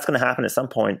 That's going to happen at some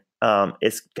point.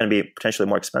 It's going to be potentially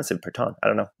more expensive per ton. I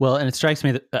don't know. Well, and it strikes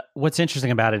me that what's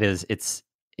interesting about it is it's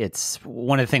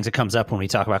one of the things that comes up when we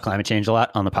talk about climate change a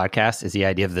lot on the podcast is the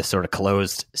idea of this sort of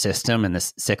closed system and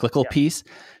this cyclical piece.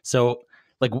 So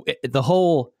like the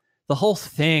whole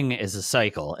thing is a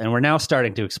cycle, and we're now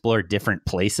starting to explore different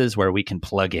places where we can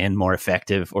plug in more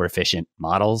effective or efficient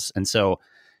models. And so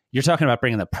you're talking about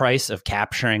bringing the price of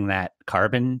capturing that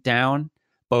carbon down,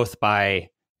 both by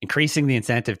increasing the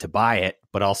incentive to buy it,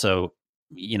 but also,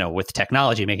 with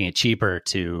technology, making it cheaper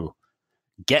to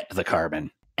get the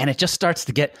carbon. And it just starts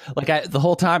to get like the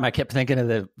whole time I kept thinking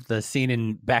of the scene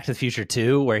in Back to the Future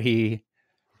 2 where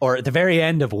or at the very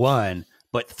end of 1,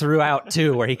 but throughout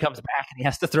 2 where he comes back and he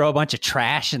has to throw a bunch of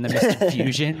trash in the mist of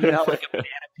fusion, like a banana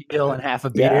peel and half a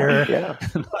beer. Yeah.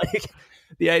 Like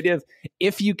the idea of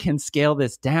if you can scale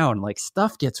this down, like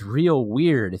stuff gets real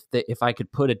weird. If I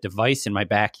could put a device in my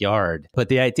backyard,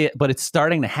 but it's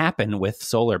starting to happen with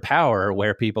solar power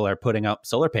where people are putting up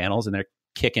solar panels and they're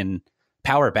kicking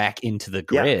power back into the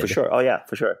grid. Yeah, for sure. Oh, yeah,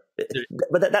 for sure.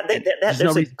 But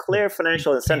there's a clear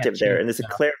financial incentive there, and there's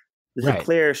a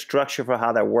clear structure for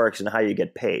how that works and how you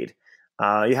get paid.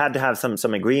 You had to have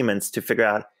some agreements to figure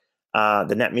out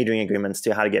the net metering agreements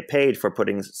to how to get paid for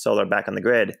putting solar back on the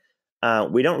grid.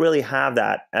 We don't really have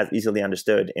that as easily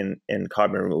understood in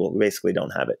carbon removal. We basically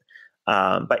don't have it.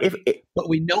 But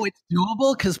we know it's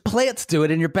doable because plants do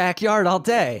it in your backyard all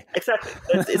day. Exactly,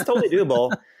 it's totally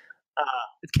doable.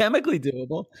 It's chemically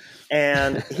doable.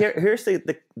 And here's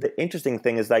the interesting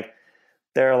thing is, like,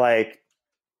 there are like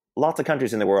lots of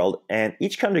countries in the world, and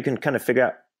each country can kind of figure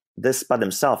out this by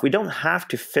themselves. We don't have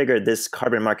to figure this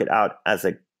carbon market out as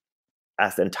the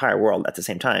entire world at the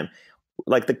same time.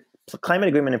 Like the climate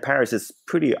agreement in Paris is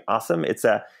pretty awesome. It's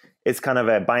kind of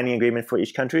a binding agreement for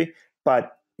each country,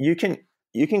 but you can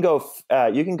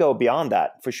go beyond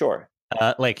that for sure.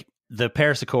 Like the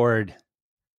Paris Accord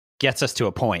gets us to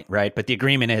a point, right? But the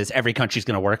agreement is every country's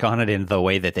going to work on it in the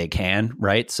way that they can,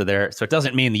 right? So it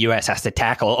doesn't mean the U.S. has to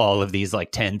tackle all of these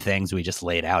like 10 things we just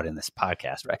laid out in this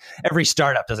podcast, right? Every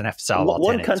startup doesn't have to solve all 10.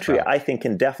 One country I think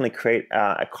can definitely create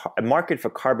a market for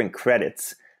carbon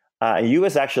credits. And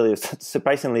U.S. actually is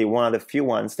surprisingly one of the few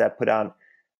ones that put out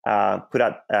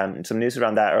some news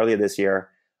around that earlier this year.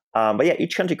 But yeah,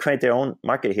 each country create their own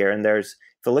market here. And if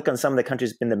you look on some of the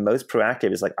countries been the most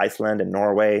proactive is like Iceland and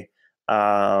Norway.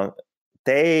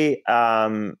 They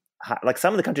like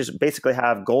some of the countries basically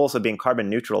have goals of being carbon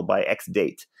neutral by X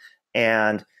date,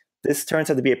 and this turns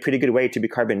out to be a pretty good way to be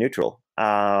carbon neutral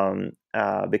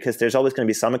because there's always going to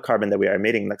be some carbon that we are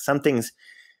emitting. Like some things,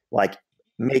 like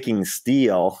making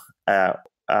steel,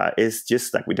 is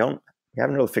just like we haven't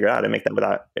really figured out how to make that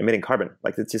without emitting carbon.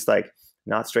 Like it's just like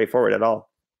not straightforward at all.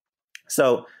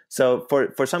 So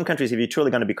for some countries, if you're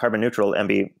truly going to be carbon neutral and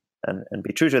be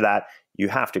true to that, you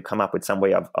have to come up with some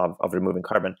way of removing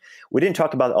carbon. We didn't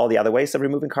talk about all the other ways of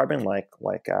removing carbon, like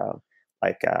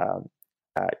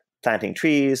planting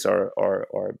trees or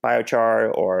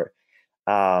biochar or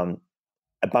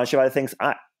a bunch of other things.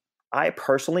 I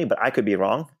personally, but I could be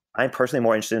wrong, I'm personally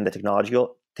more interested in the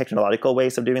technological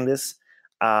ways of doing this,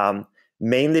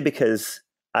 mainly because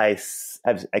I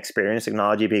have experienced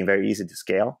technology being very easy to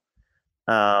scale.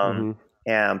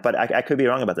 But I could be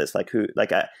wrong about this. I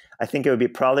think it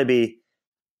would probably be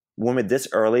when we're this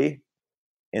early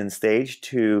in stage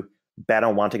to bet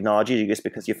on one technology just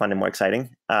because you find it more exciting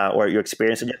or your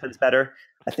experience suggests it's better.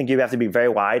 I think you have to be very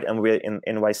wide. And we in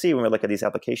YC, when we look at these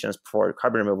applications for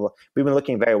carbon removal, we've been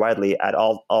looking very widely at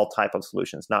all type of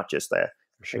solutions, not just the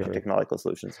technological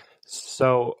solutions.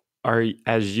 So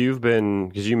as you've been,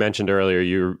 because you mentioned earlier,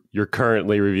 you're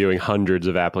currently reviewing hundreds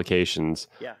of applications.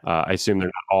 Yeah. I assume they're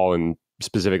not all in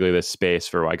specifically this space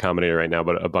for Y Combinator right now,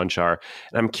 but a bunch are.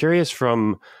 And I'm curious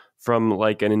from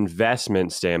like an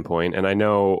investment standpoint, and I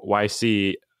know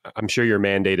YC, I'm sure your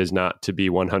mandate is not to be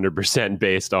 100%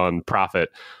 based on profit,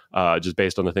 just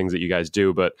based on the things that you guys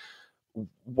do, but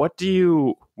what are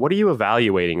you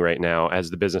evaluating right now as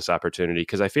the business opportunity?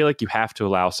 Because I feel like you have to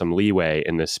allow some leeway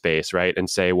in this space, right? And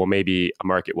say, well, maybe a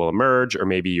market will emerge, or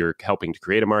maybe you're helping to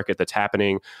create a market that's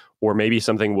happening, or maybe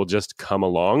something will just come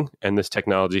along and this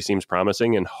technology seems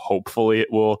promising and hopefully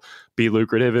it will be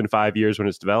lucrative in 5 years when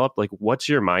it's developed. Like, what's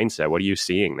your mindset? What are you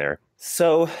seeing there?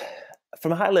 So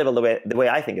from a high level, the way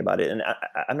I think about it, and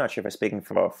I'm not sure if I'm speaking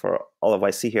for all of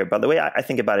YC here, but the way I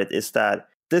think about it is that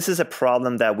this is a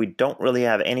problem that we don't really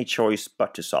have any choice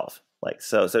but to solve.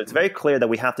 So it's very clear that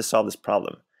we have to solve this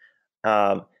problem.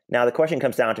 Now the question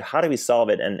comes down to how do we solve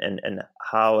it, and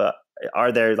how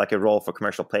are there like a role for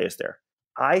commercial players there?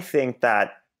 I think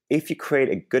that if you create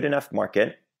a good enough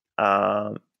market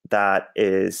that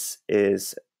is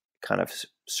kind of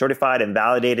certified and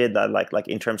validated, that like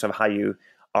in terms of how you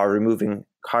are removing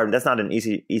carbon, that's not an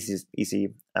easy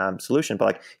solution. But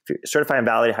like if you certify and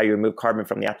validate how you remove carbon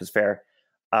from the atmosphere,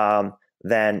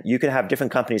 then you can have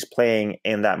different companies playing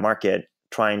in that market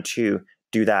trying to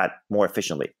do that more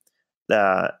efficiently.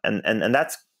 And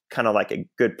that's kind of like a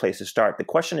good place to start. The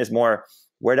question is more,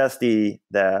 where does the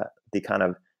kind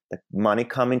of the money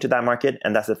come into that market?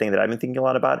 And that's the thing that I've been thinking a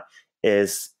lot about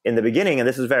is in the beginning, and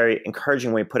this is very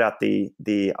encouraging when we put out the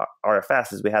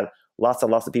RFS, is we had lots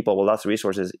of people with lots of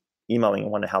resources emailing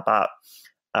and want to help out.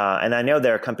 And I know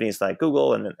there are companies like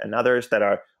Google and others that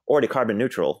are already carbon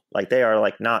neutral. Like they are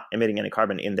like not emitting any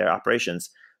carbon in their operations.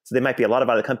 So there might be a lot of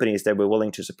other companies that were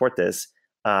willing to support this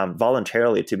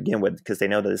voluntarily to begin with, because they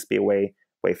know that this will be a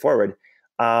way forward.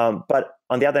 But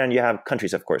on the other hand, you have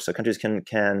countries, of course. So countries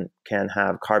can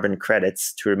have carbon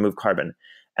credits to remove carbon.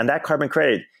 And that carbon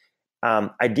credit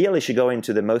ideally should go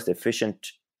into the most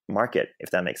efficient market,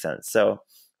 if that makes sense. So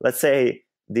let's say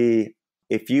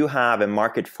if you have a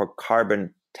market for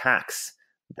carbon tax,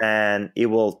 then it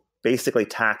will basically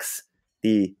tax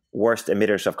the worst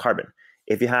emitters of carbon.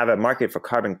 If you have a market for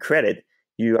carbon credit,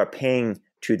 you are paying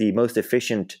to the most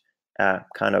efficient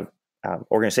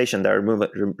organization that are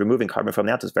removing carbon from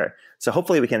the atmosphere. So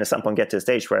hopefully we can at some point get to a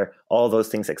stage where all those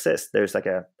things exist. There's like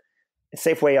a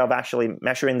safe way of actually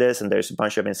measuring this, and there's a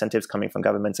bunch of incentives coming from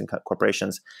governments and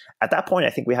corporations. At that point, I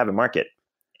think we have a market.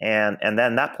 And then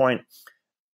at that point,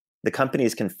 the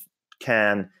companies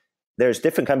can there's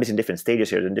different companies in different stages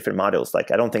here and different models.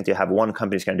 Like I don't think you have one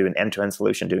company who's going to do an end-to-end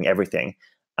solution doing everything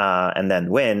and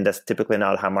then win. That's typically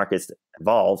not how markets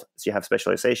evolve. So you have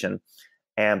specialization.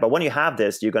 But when you have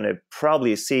this, you're going to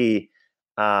probably see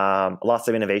lots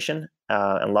of innovation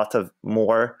and lots of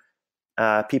more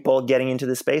people getting into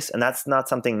this space. And that's not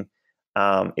something,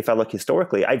 if I look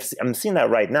historically, I'm seeing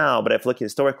that right now, but if I look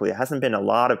historically, it hasn't been a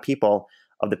lot of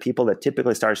the people that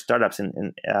typically start startups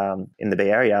in the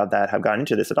Bay Area that have gotten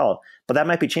into this at all. But that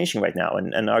might be changing right now.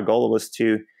 And our goal was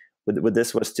to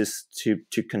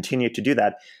continue to do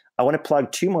that. I want to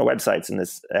plug two more websites in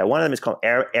this. One of them is called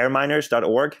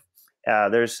airminers.org.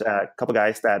 There's a couple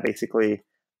guys that basically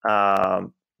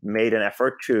made an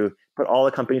effort to put all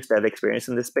the companies that have experience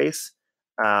in this space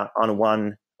on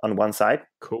one site.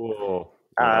 Cool.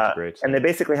 Oh, that's great. And they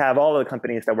basically have all of the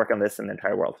companies that work on this in the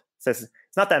entire world. So it's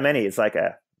not that many. It's like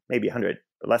maybe 100,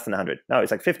 but less than 100. No,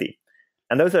 it's like 50.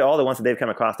 And those are all the ones that they've come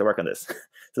across that work on this.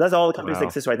 So that's all the companies that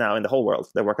exist right now in the whole world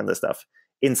that work on this stuff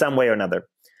in some way or another.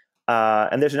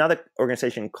 And there's another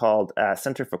organization called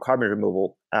Center for Carbon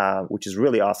Removal, which is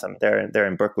really awesome. They're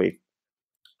in Berkeley.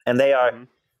 And they are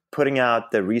putting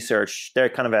out the research. They're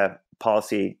kind of a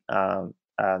policy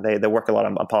they work a lot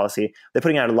on policy. They're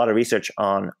putting out a lot of research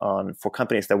on for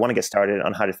companies that want to get started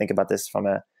on how to think about this from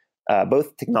a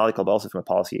both technological but also from a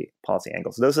policy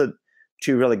angle. So those are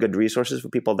two really good resources for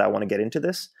people that want to get into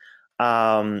this.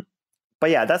 But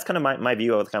yeah, that's kind of my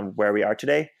view of kind of where we are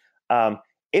today.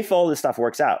 If all this stuff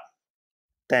works out,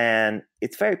 then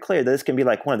it's very clear that this can be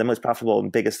like one of the most profitable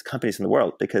and biggest companies in the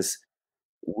world, because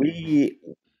we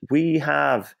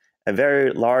have a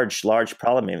very large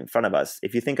problem in front of us.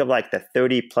 If you think of like the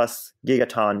 30 plus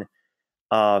gigaton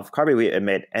of carbon we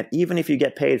emit, and even if you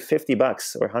get paid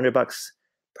 $50 or $100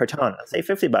 per ton, let's say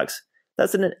 $50,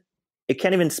 it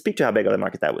can't even speak to how big of the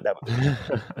market that would be.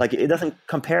 Like, it doesn't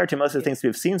compare to most of the things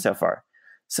we've seen so far.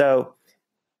 So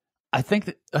I think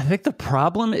the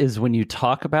problem is when you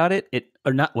talk about it,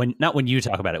 not when you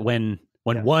talk about it, when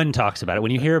one talks about it,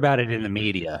 when you hear about it in the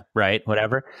media, right?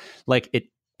 Whatever, like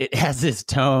it has this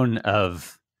tone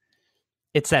of,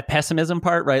 it's that pessimism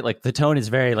part, right? Like the tone is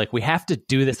very like, we have to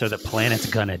do this or the planet's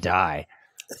gonna die.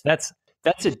 That's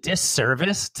a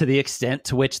disservice to the extent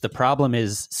to which the problem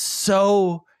is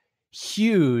so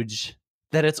huge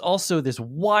that it's also this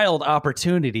wild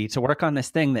opportunity to work on this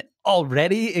thing that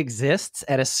already exists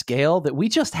at a scale that we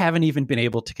just haven't even been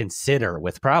able to consider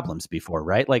with problems before,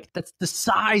 right? Like, that's the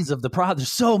size of the problem.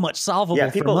 There's so much solvable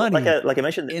for money. Like I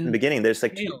mentioned in the beginning, there's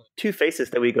like two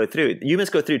phases that we go through. Humans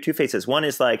go through two phases. One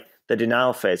is like the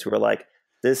denial phase, where we're like,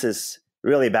 this is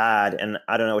really bad and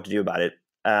I don't know what to do about it.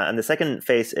 And the second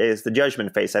phase is the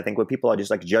judgment phase. I think where people are just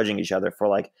like judging each other for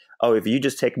like, oh, if you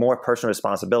just take more personal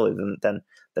responsibility, then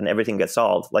everything gets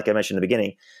solved. Like I mentioned in the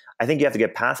beginning, I think you have to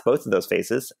get past both of those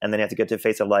phases, and then you have to get to a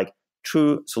phase of like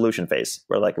true solution phase,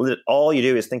 where like all you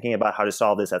do is thinking about how to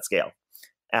solve this at scale.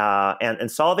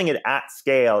 And solving it at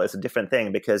scale is a different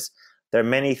thing, because there are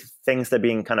many things that are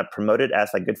being kind of promoted as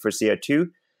like good for CO2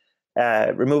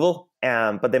 removal,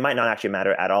 but they might not actually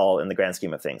matter at all in the grand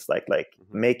scheme of things. Like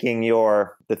making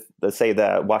let's say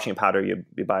the washing powder you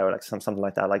buy, or like something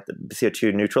like that, like the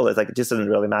CO2 neutral, is like, it just doesn't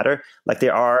really matter. Like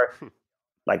there are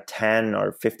like 10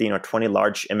 or 15 or 20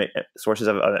 large sources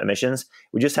of emissions.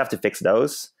 We just have to fix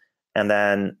those, and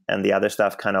the other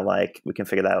stuff kind of like we can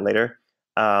figure that out later.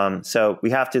 So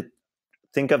we have to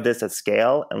think of this as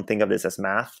scale and think of this as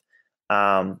math,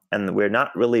 and we're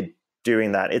not really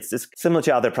doing that. It's similar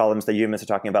to other problems that humans are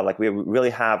talking about. Like, we really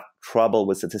have trouble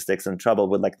with statistics and trouble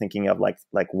with like thinking of like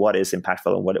what is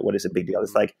impactful and what is a big deal.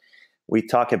 It's like we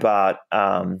talk about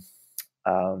how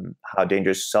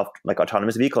dangerous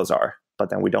autonomous vehicles are,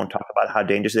 but then we don't talk about how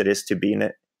dangerous it is to be in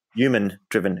a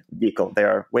human-driven vehicle. They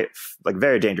are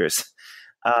very dangerous.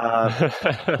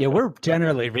 Yeah, we're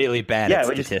generally really bad at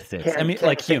statistics. I mean,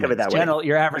 like humans,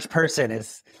 your average person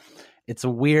it's a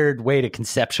weird way to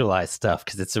conceptualize stuff,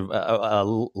 because it's a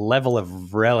level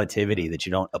of relativity that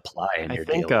you don't apply in your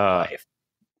daily life.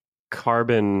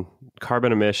 Carbon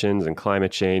emissions and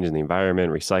climate change and the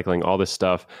environment, recycling, all this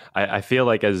stuff. I feel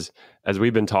like as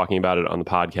we've been talking about it on the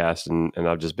podcast, and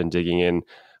I've just been digging in,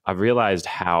 I've realized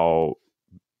how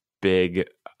big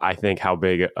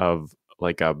of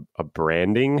like a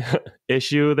branding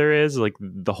issue there is. Like,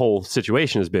 the whole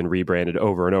situation has been rebranded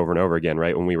over and over and over again,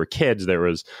 right? When we were kids, there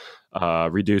was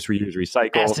reduce, reuse,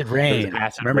 recycle. Acid rain.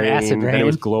 Remember acid rain? Then it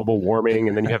was global warming,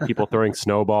 and then you have people throwing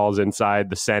snowballs inside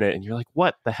the Senate, and you're like,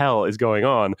 what the hell is going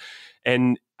on?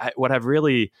 And what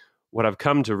I've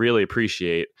come to really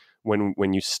appreciate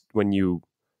when you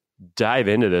dive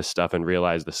into this stuff and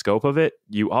realize the scope of it,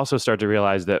 you also start to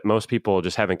realize that most people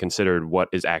just haven't considered what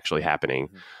is actually happening.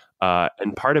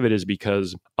 And part of it is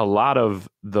because a lot of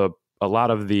the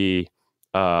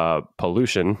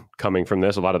pollution coming from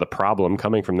this, a lot of the problem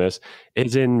coming from this,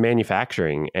 is in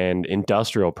manufacturing and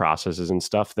industrial processes and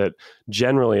stuff that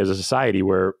generally as a society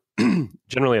we're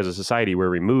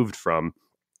removed from.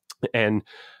 And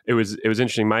it was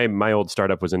interesting. My old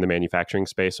startup was in the manufacturing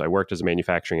space. So I worked as a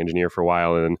manufacturing engineer for a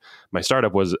while, and my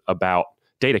startup was about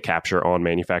data capture on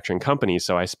manufacturing companies.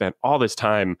 So I spent all this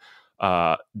time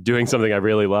doing something I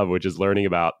really love, which is learning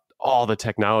about all the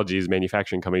technologies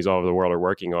manufacturing companies all over the world are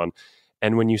working on.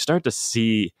 And when you start to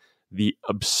see the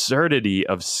absurdity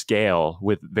of scale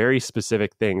with very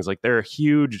specific things, like there are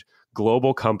huge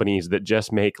global companies that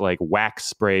just make like wax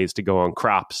sprays to go on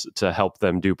crops to help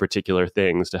them do particular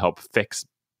things, to help fix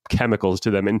chemicals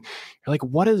to them. And you're like,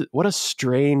 what a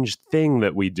strange thing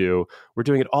that we do. We're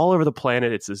doing it all over the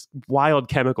planet. It's this wild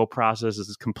chemical process,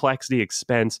 this complexity,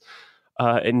 expense,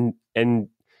 and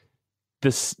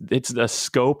this, it's a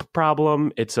scope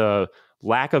problem. It's a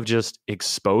lack of just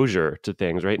exposure to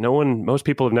things, right? Most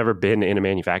people have never been in a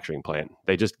manufacturing plant.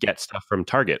 They just get stuff from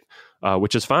Target,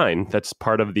 which is fine. That's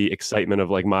part of the excitement of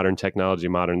like modern technology,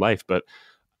 modern life. But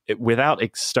without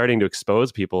starting to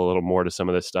expose people a little more to some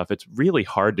of this stuff, it's really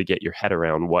hard to get your head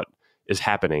around what is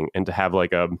happening, and to have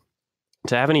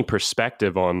any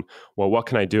perspective on, well, what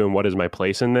can I do and what is my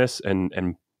place in this,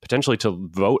 and potentially to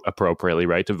vote appropriately,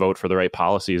 right? To vote for the right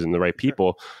policies and the right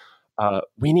people.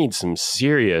 We need some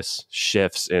serious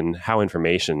shifts in how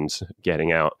information's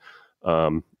getting out.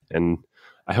 And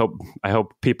I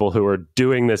hope people who are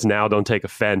doing this now don't take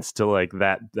offense to like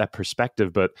that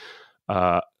perspective, but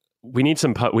we need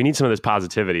some of this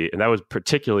positivity. And that was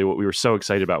particularly what we were so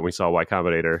excited about when we saw Y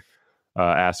Combinator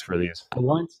ask for these.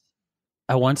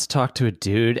 I once talked to a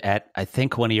dude at, I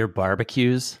think, one of your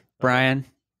barbecues, Brian,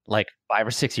 like 5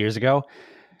 or 6 years ago,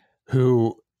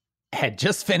 who had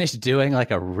just finished doing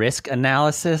like a risk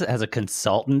analysis as a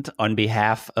consultant on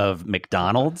behalf of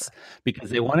McDonald's because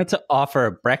they wanted to offer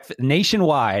a breakfast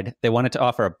nationwide. They wanted to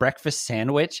offer a breakfast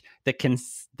sandwich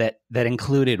that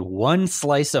included one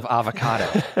slice of avocado.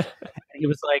 He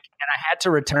was like, and I had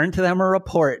to return to them a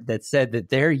report that said that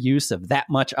their use of that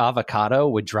much avocado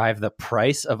would drive the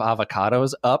price of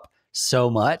avocados up so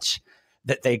much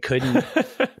that they couldn't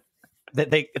that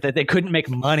they couldn't make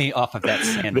money off of that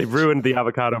sandwich. They ruined the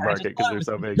avocado market because they're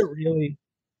so big.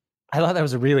 I thought that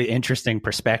was a really interesting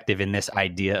perspective in this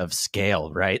idea of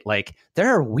scale, right? Like there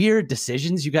are weird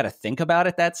decisions you got to think about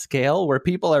at that scale where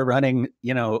people are running,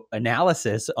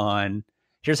 analysis on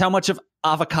here's how much of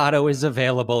avocado is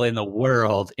available in the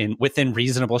world within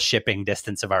reasonable shipping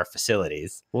distance of our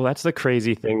facilities. Well, that's the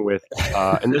crazy thing with,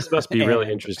 and this must be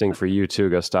really interesting for you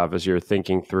too, Gustaf, as you're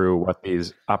thinking through what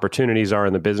these opportunities are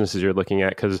in the businesses you're looking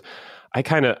at. Because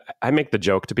I make the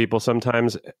joke to people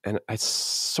sometimes, and I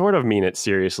sort of mean it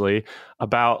seriously,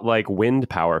 about like wind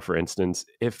power, for instance.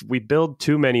 If we build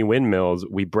too many windmills,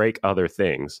 we break other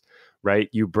things,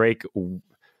 right?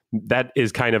 That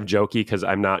is kind of jokey because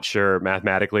I'm not sure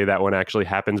mathematically that one actually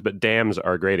happens, but dams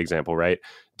are a great example, right?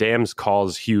 Dams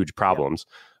cause huge problems.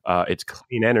 It's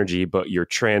clean energy, but you're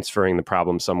transferring the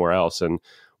problem somewhere else. And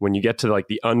when you get to like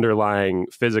the underlying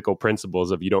physical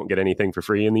principles of you don't get anything for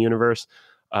free in the universe,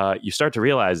 you start to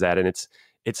realize that. And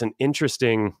it's an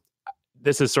interesting,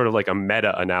 this is sort of like a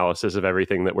meta analysis of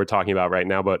everything that we're talking about right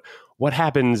now. But what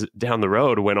happens down the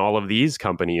road when all of these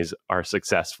companies are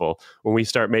successful? When we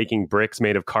start making bricks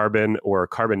made of carbon or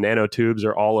carbon nanotubes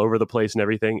are all over the place and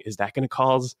everything, is that going to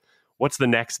cause, what's the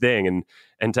next thing?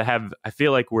 And to have, I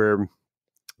feel like we're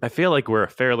a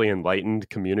fairly enlightened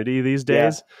community these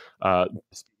days,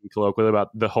 speaking colloquially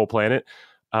about the whole planet.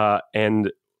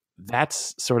 And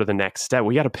that's sort of the next step.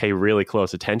 We got to pay really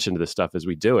close attention to this stuff as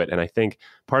we do it. And I think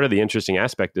part of the interesting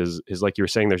aspect is like you were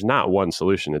saying, there's not one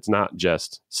solution. It's not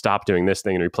just stop doing this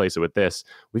thing and replace it with this.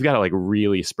 We've got to like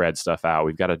really spread stuff out.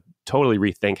 We've got to totally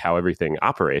rethink how everything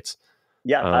operates.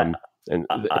 Yeah.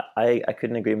 I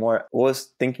couldn't agree more. I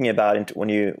was thinking about it when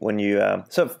you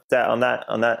on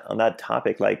that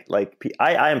topic,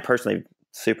 I am personally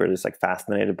super just like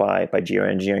fascinated by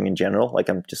geoengineering in general. Like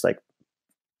I'm just like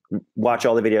watch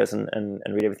all the videos and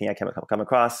read everything I come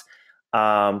across.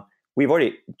 We've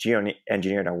already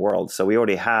geoengineered our world, so we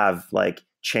already have like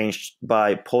changed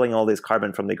by pulling all this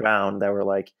carbon from the ground that were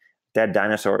like dead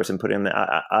dinosaurs and putting them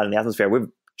out in the atmosphere. We've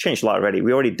changed a lot already.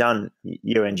 We already done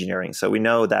geoengineering, so we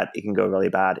know that it can go really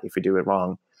bad if we do it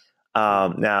wrong.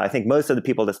 Now, I think most of the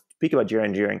people that speak about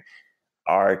geoengineering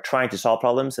are trying to solve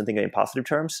problems and thinking in positive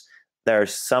terms. There are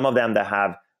some of them that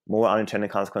have more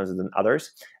unintended consequences than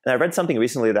others. And I read something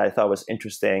recently that I thought was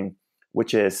interesting,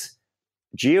 which is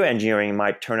geoengineering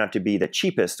might turn out to be the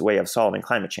cheapest way of solving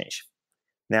climate change.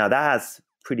 Now, that has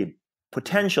pretty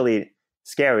potentially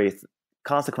scary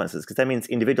consequences because that means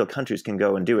individual countries can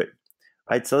go and do it,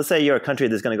 right? So let's say you're a country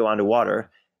that's going to go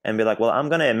underwater and be like, well, I'm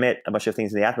going to emit a bunch of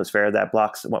things in the atmosphere that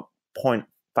blocks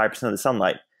 0.5% of the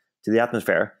sunlight to the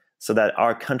atmosphere so that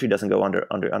our country doesn't go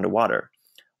underwater.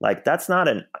 Like that's not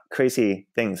a crazy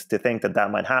thing to think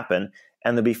that might happen.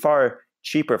 And it'd be far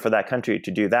cheaper for that country to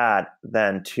do that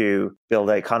than to build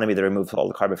an economy that removes all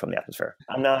the carbon from the atmosphere.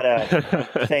 I'm not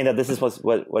saying that this is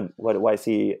what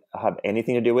YC have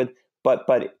anything to do with, but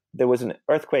there was an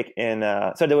earthquake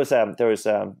there was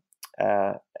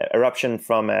eruption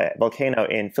from a volcano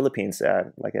in Philippines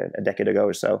like a decade ago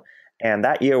or so. And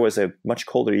that year was a much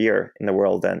colder year in the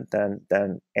world than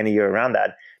any year around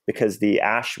that, because the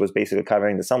ash was basically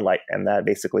covering the sunlight, and that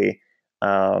basically,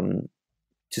 to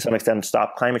some extent,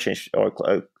 stopped climate change or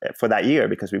for that year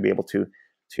because we'd be able to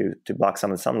block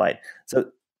some of the sunlight. So,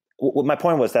 my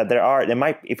point was that there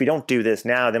might, if we don't do this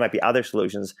now, there might be other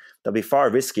solutions that'll be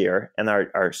far riskier and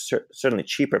are certainly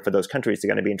cheaper for those countries that are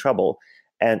going to be in trouble,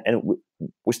 and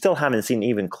we still haven't seen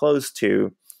even close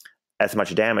to as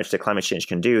much damage that climate change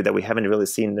can do, that we haven't really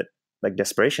seen like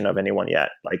desperation of anyone yet.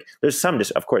 Like there's some,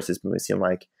 of course, it's seen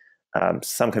like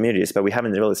some communities, but we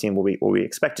haven't really seen what we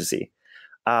expect to see.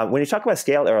 When you talk about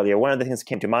scale earlier, one of the things that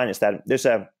came to mind is that there's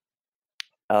love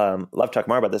to talk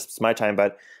more about this. It's my time,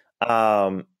 but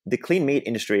the clean meat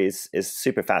industry is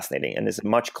super fascinating, and there's a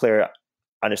much clearer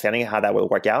understanding of how that will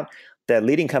work out. The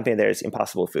leading company there is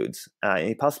Impossible Foods.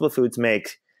 Impossible Foods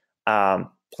make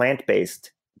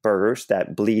plant-based burgers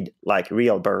that bleed like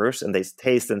real burgers, and they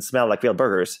taste and smell like real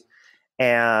burgers.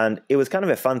 And it was kind of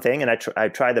a fun thing. And I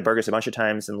tried the burgers a bunch of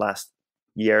times in the last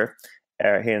year,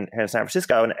 here in San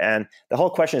Francisco, and the whole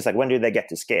question is like, when do they get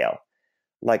to scale?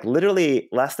 Like literally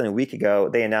less than a week ago,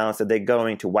 they announced that they're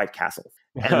going to White Castle,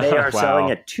 and they are Wow.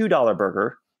 selling a $2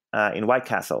 burger in White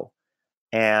Castle,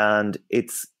 and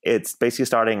it's basically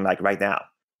starting like right now.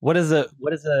 What is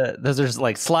those are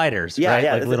like sliders, Yeah, right?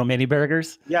 yeah, Like little mini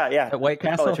burgers Yeah, at White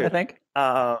Castle, I think.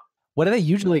 What do they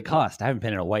usually cost? I haven't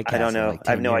been in a White Castle. I don't know. In like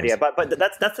 10 I have no years. idea. But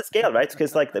that's the scale, right?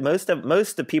 Because like most of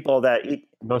the people that eat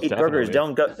burgers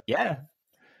don't go. Yeah,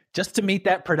 just to meet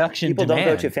that production People don't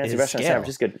demand go to a fancy is restaurant in San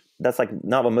scale. Francisco. That's like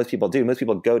not what most people do. Most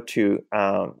people go to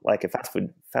like a fast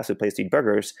food place to eat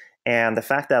burgers. And the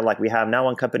fact that like we have now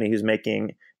one company who's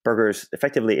making burgers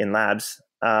effectively in labs,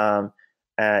 I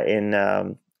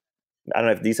don't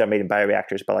know if these are made in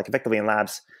bioreactors, but like effectively in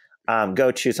labs, go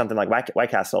to something like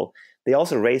White Castle. They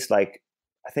also raised like,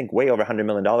 I think way over $100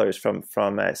 million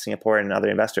from Singapore and other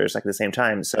investors like at the same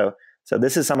time. So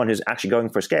this is someone who's actually going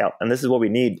for scale, and this is what we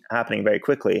need happening very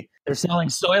quickly. They're selling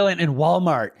Soylent in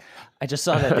Walmart. I just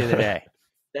saw that the other day.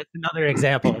 That's another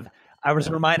example of. I was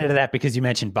reminded of that because you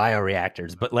mentioned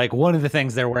bioreactors, but like one of the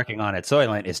things they're working on at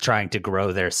Soylent is trying to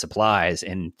grow their supplies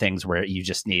in things where you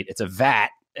just need, it's a vat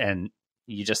and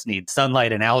you just need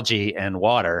sunlight and algae and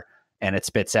water, and it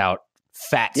spits out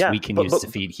fats we can use to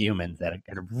feed humans that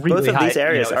are really both of high, these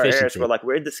areas are efficiency. areas where like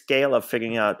we're at the scale of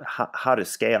figuring out how to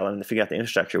scale and figure out the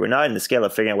infrastructure. We're not in the scale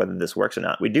of figuring out whether this works or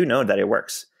not. We do know that it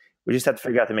works. We just have to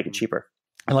figure out to make it cheaper.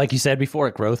 And like you said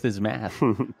before, growth is math.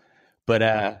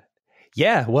 But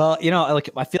yeah, well, like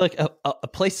I feel like a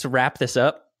place to wrap this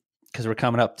up, because we're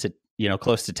coming up to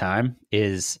close to time,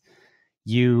 is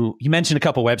you mentioned a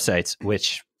couple websites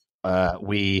which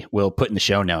we will put in the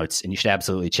show notes and you should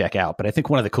absolutely check out. But I think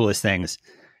one of the coolest things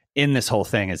in this whole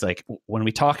thing is like when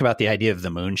we talk about the idea of the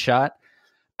moonshot,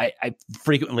 I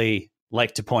frequently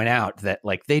like to point out that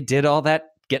like they did all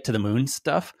that get to the moon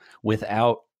stuff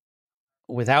without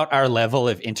our level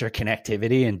of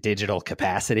interconnectivity and digital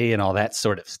capacity and all that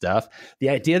sort of stuff. The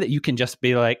idea that you can just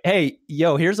be like, hey,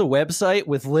 here's a website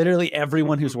with literally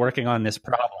everyone who's working on this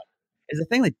problem is a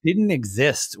thing that didn't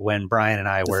exist when Brian and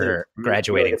I were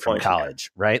graduating from college,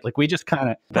 right? Like we just kind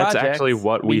of... That's actually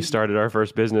what we started our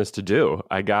first business to do.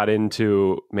 I got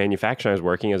into manufacturing. I was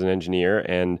working as an engineer,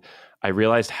 and I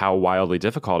realized how wildly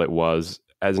difficult it was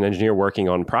as an engineer working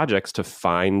on projects to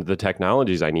find the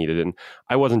technologies I needed. And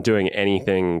I wasn't doing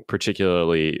anything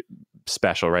particularly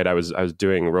special, right? I was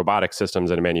doing robotic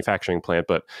systems at a manufacturing plant,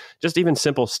 but just even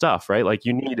simple stuff, right? Like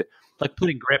you need... Like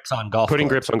putting grips on golf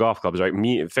clubs,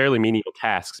 right? Fairly menial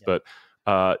tasks, but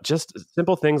just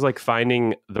simple things like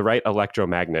finding the right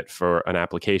electromagnet for an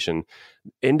application.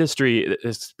 Industry,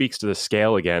 this speaks to the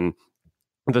scale again.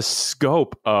 The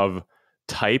scope of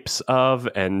types of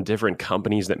and different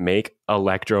companies that make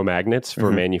electromagnets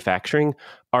for manufacturing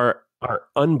are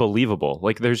unbelievable.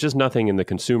 Like there's just nothing in the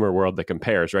consumer world that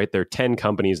compares, right? There are 10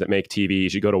 companies that make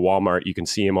TVs. You go to Walmart, you can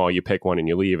see them all, you pick one and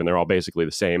you leave, and they're all basically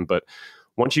the same. But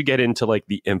once you get into like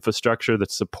the infrastructure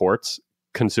that supports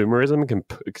consumerism,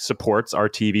 supports our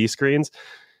TV screens,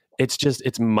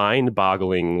 it's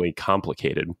mind-bogglingly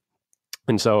complicated.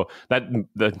 And so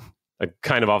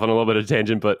kind of off on a little bit of a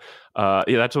tangent, but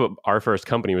that's what our first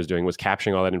company was doing, was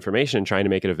capturing all that information and trying to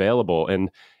make it available. And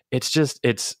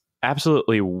it's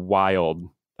absolutely wild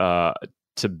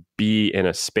to be in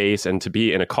a space and to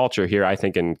be in a culture here, I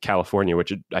think in California,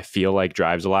 which I feel like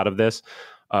drives a lot of this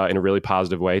in a really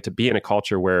positive way, to be in a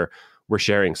culture where we're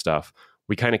sharing stuff.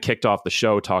 We kind of kicked off the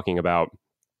show talking about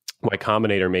Y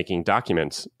Combinator making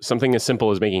documents, something as simple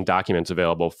as making documents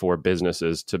available for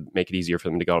businesses to make it easier for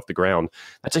them to get off the ground.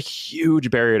 That's a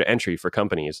huge barrier to entry for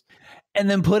companies. And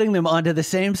then putting them onto the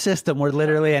same system where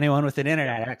literally anyone with an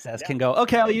internet access can go,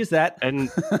 okay, I'll use that. And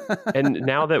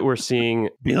now that we're seeing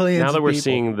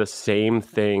seeing the same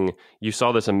thing, you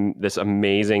saw this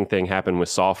amazing thing happen with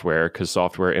software, because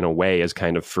software in a way is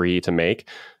kind of free to make.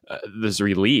 This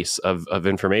release of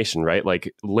information, right?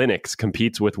 Like Linux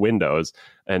competes with Windows,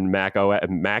 and Mac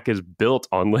is built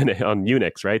on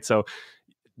Unix, right? So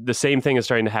the same thing is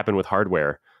starting to happen with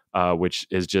hardware, which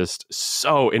is just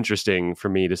so interesting for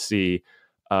me to see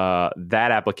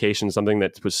that application, something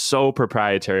that was so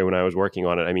proprietary when I was working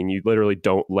on it. I mean, you literally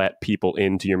don't let people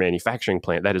into your manufacturing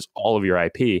plant. That is all of your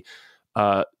IP.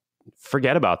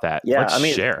 Forget about that. Yeah,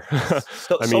 Let's share.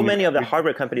 So many of the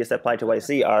hardware companies that apply to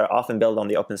YC are often built on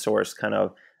the open source kind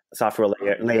of software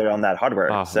layer on that hardware.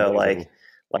 Amazing.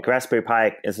 like Raspberry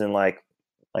Pi is in like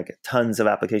tons of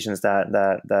applications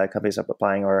that companies are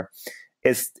applying, or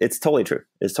it's totally true.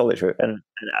 And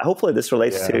hopefully this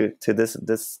relates to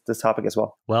this topic as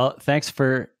well. Well, thanks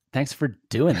for thanks for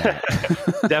doing that.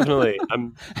 Definitely.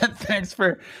 And thanks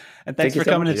for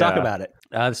coming to talk about it.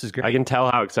 This is great. I can tell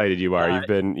how excited you are.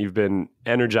 You've been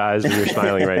energized, and you're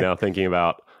smiling right now thinking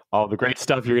about all the great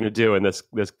stuff you're going to do in this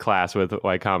class with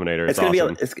Y Combinator. It's going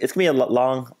to be a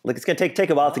long, like it's going to take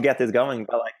a while to get this going,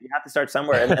 but like you have to start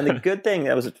somewhere. And the good thing,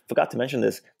 forgot to mention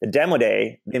this, the demo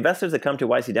day, the investors that come to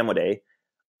YC demo day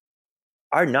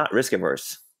are not risk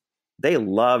averse. They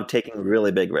love taking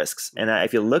really big risks. And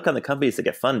if you look on the companies that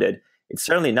get funded, it's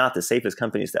certainly not the safest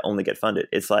companies that only get funded.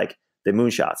 It's like the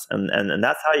moonshots. And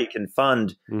that's how you can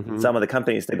fund some of the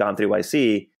companies that have gone through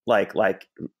YC, like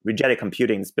Rigetti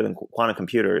Computing, building quantum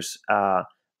computers,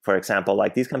 for example.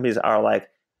 Like these companies are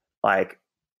like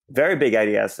very big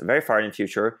ideas, very far in the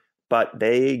future, but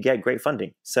they get great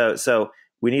funding. So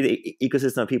we need an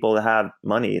ecosystem of people that have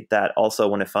money that also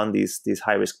want to fund these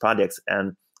high risk projects.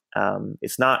 And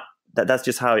it's not that's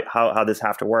just how this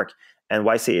have to work. And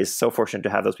YC is so fortunate to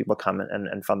have those people come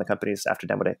and fund the companies after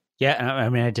demo day. Yeah, I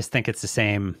mean, I just think it's the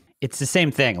same. It's the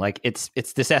same thing. Like it's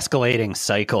this escalating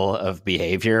cycle of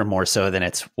behavior more so than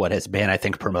it's what has been, I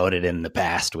think, promoted in the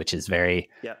past, which is very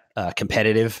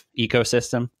competitive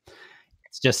ecosystem.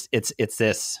 It's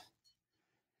this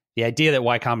the idea that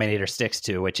Y Combinator sticks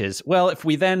to, which is, well, if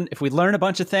we learn a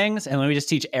bunch of things and then we just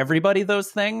teach everybody those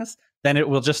things, then it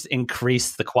will just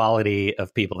increase the quality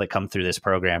of people that come through this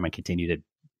program and continue to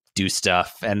do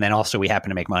stuff. And then also we happen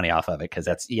to make money off of it because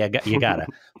that's, you gotta,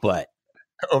 but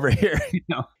over here,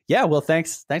 Yeah. Well,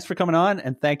 thanks for coming on.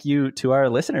 And thank you to our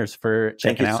listeners for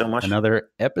checking out another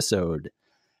episode.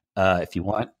 If you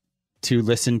want to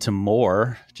listen to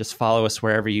more, just follow us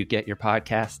wherever you get your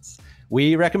podcasts.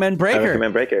 We recommend Breaker.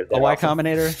 A Y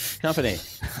Combinator company.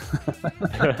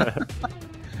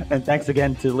 And thanks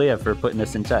again to Leah for putting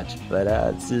us in touch. But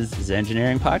this is the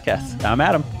Engineering Podcast. I'm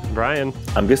Adam. Brian.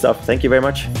 I'm Gustaf. Thank you very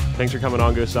much. Thanks for coming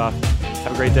on, Gustaf.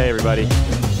 Have a great day, everybody.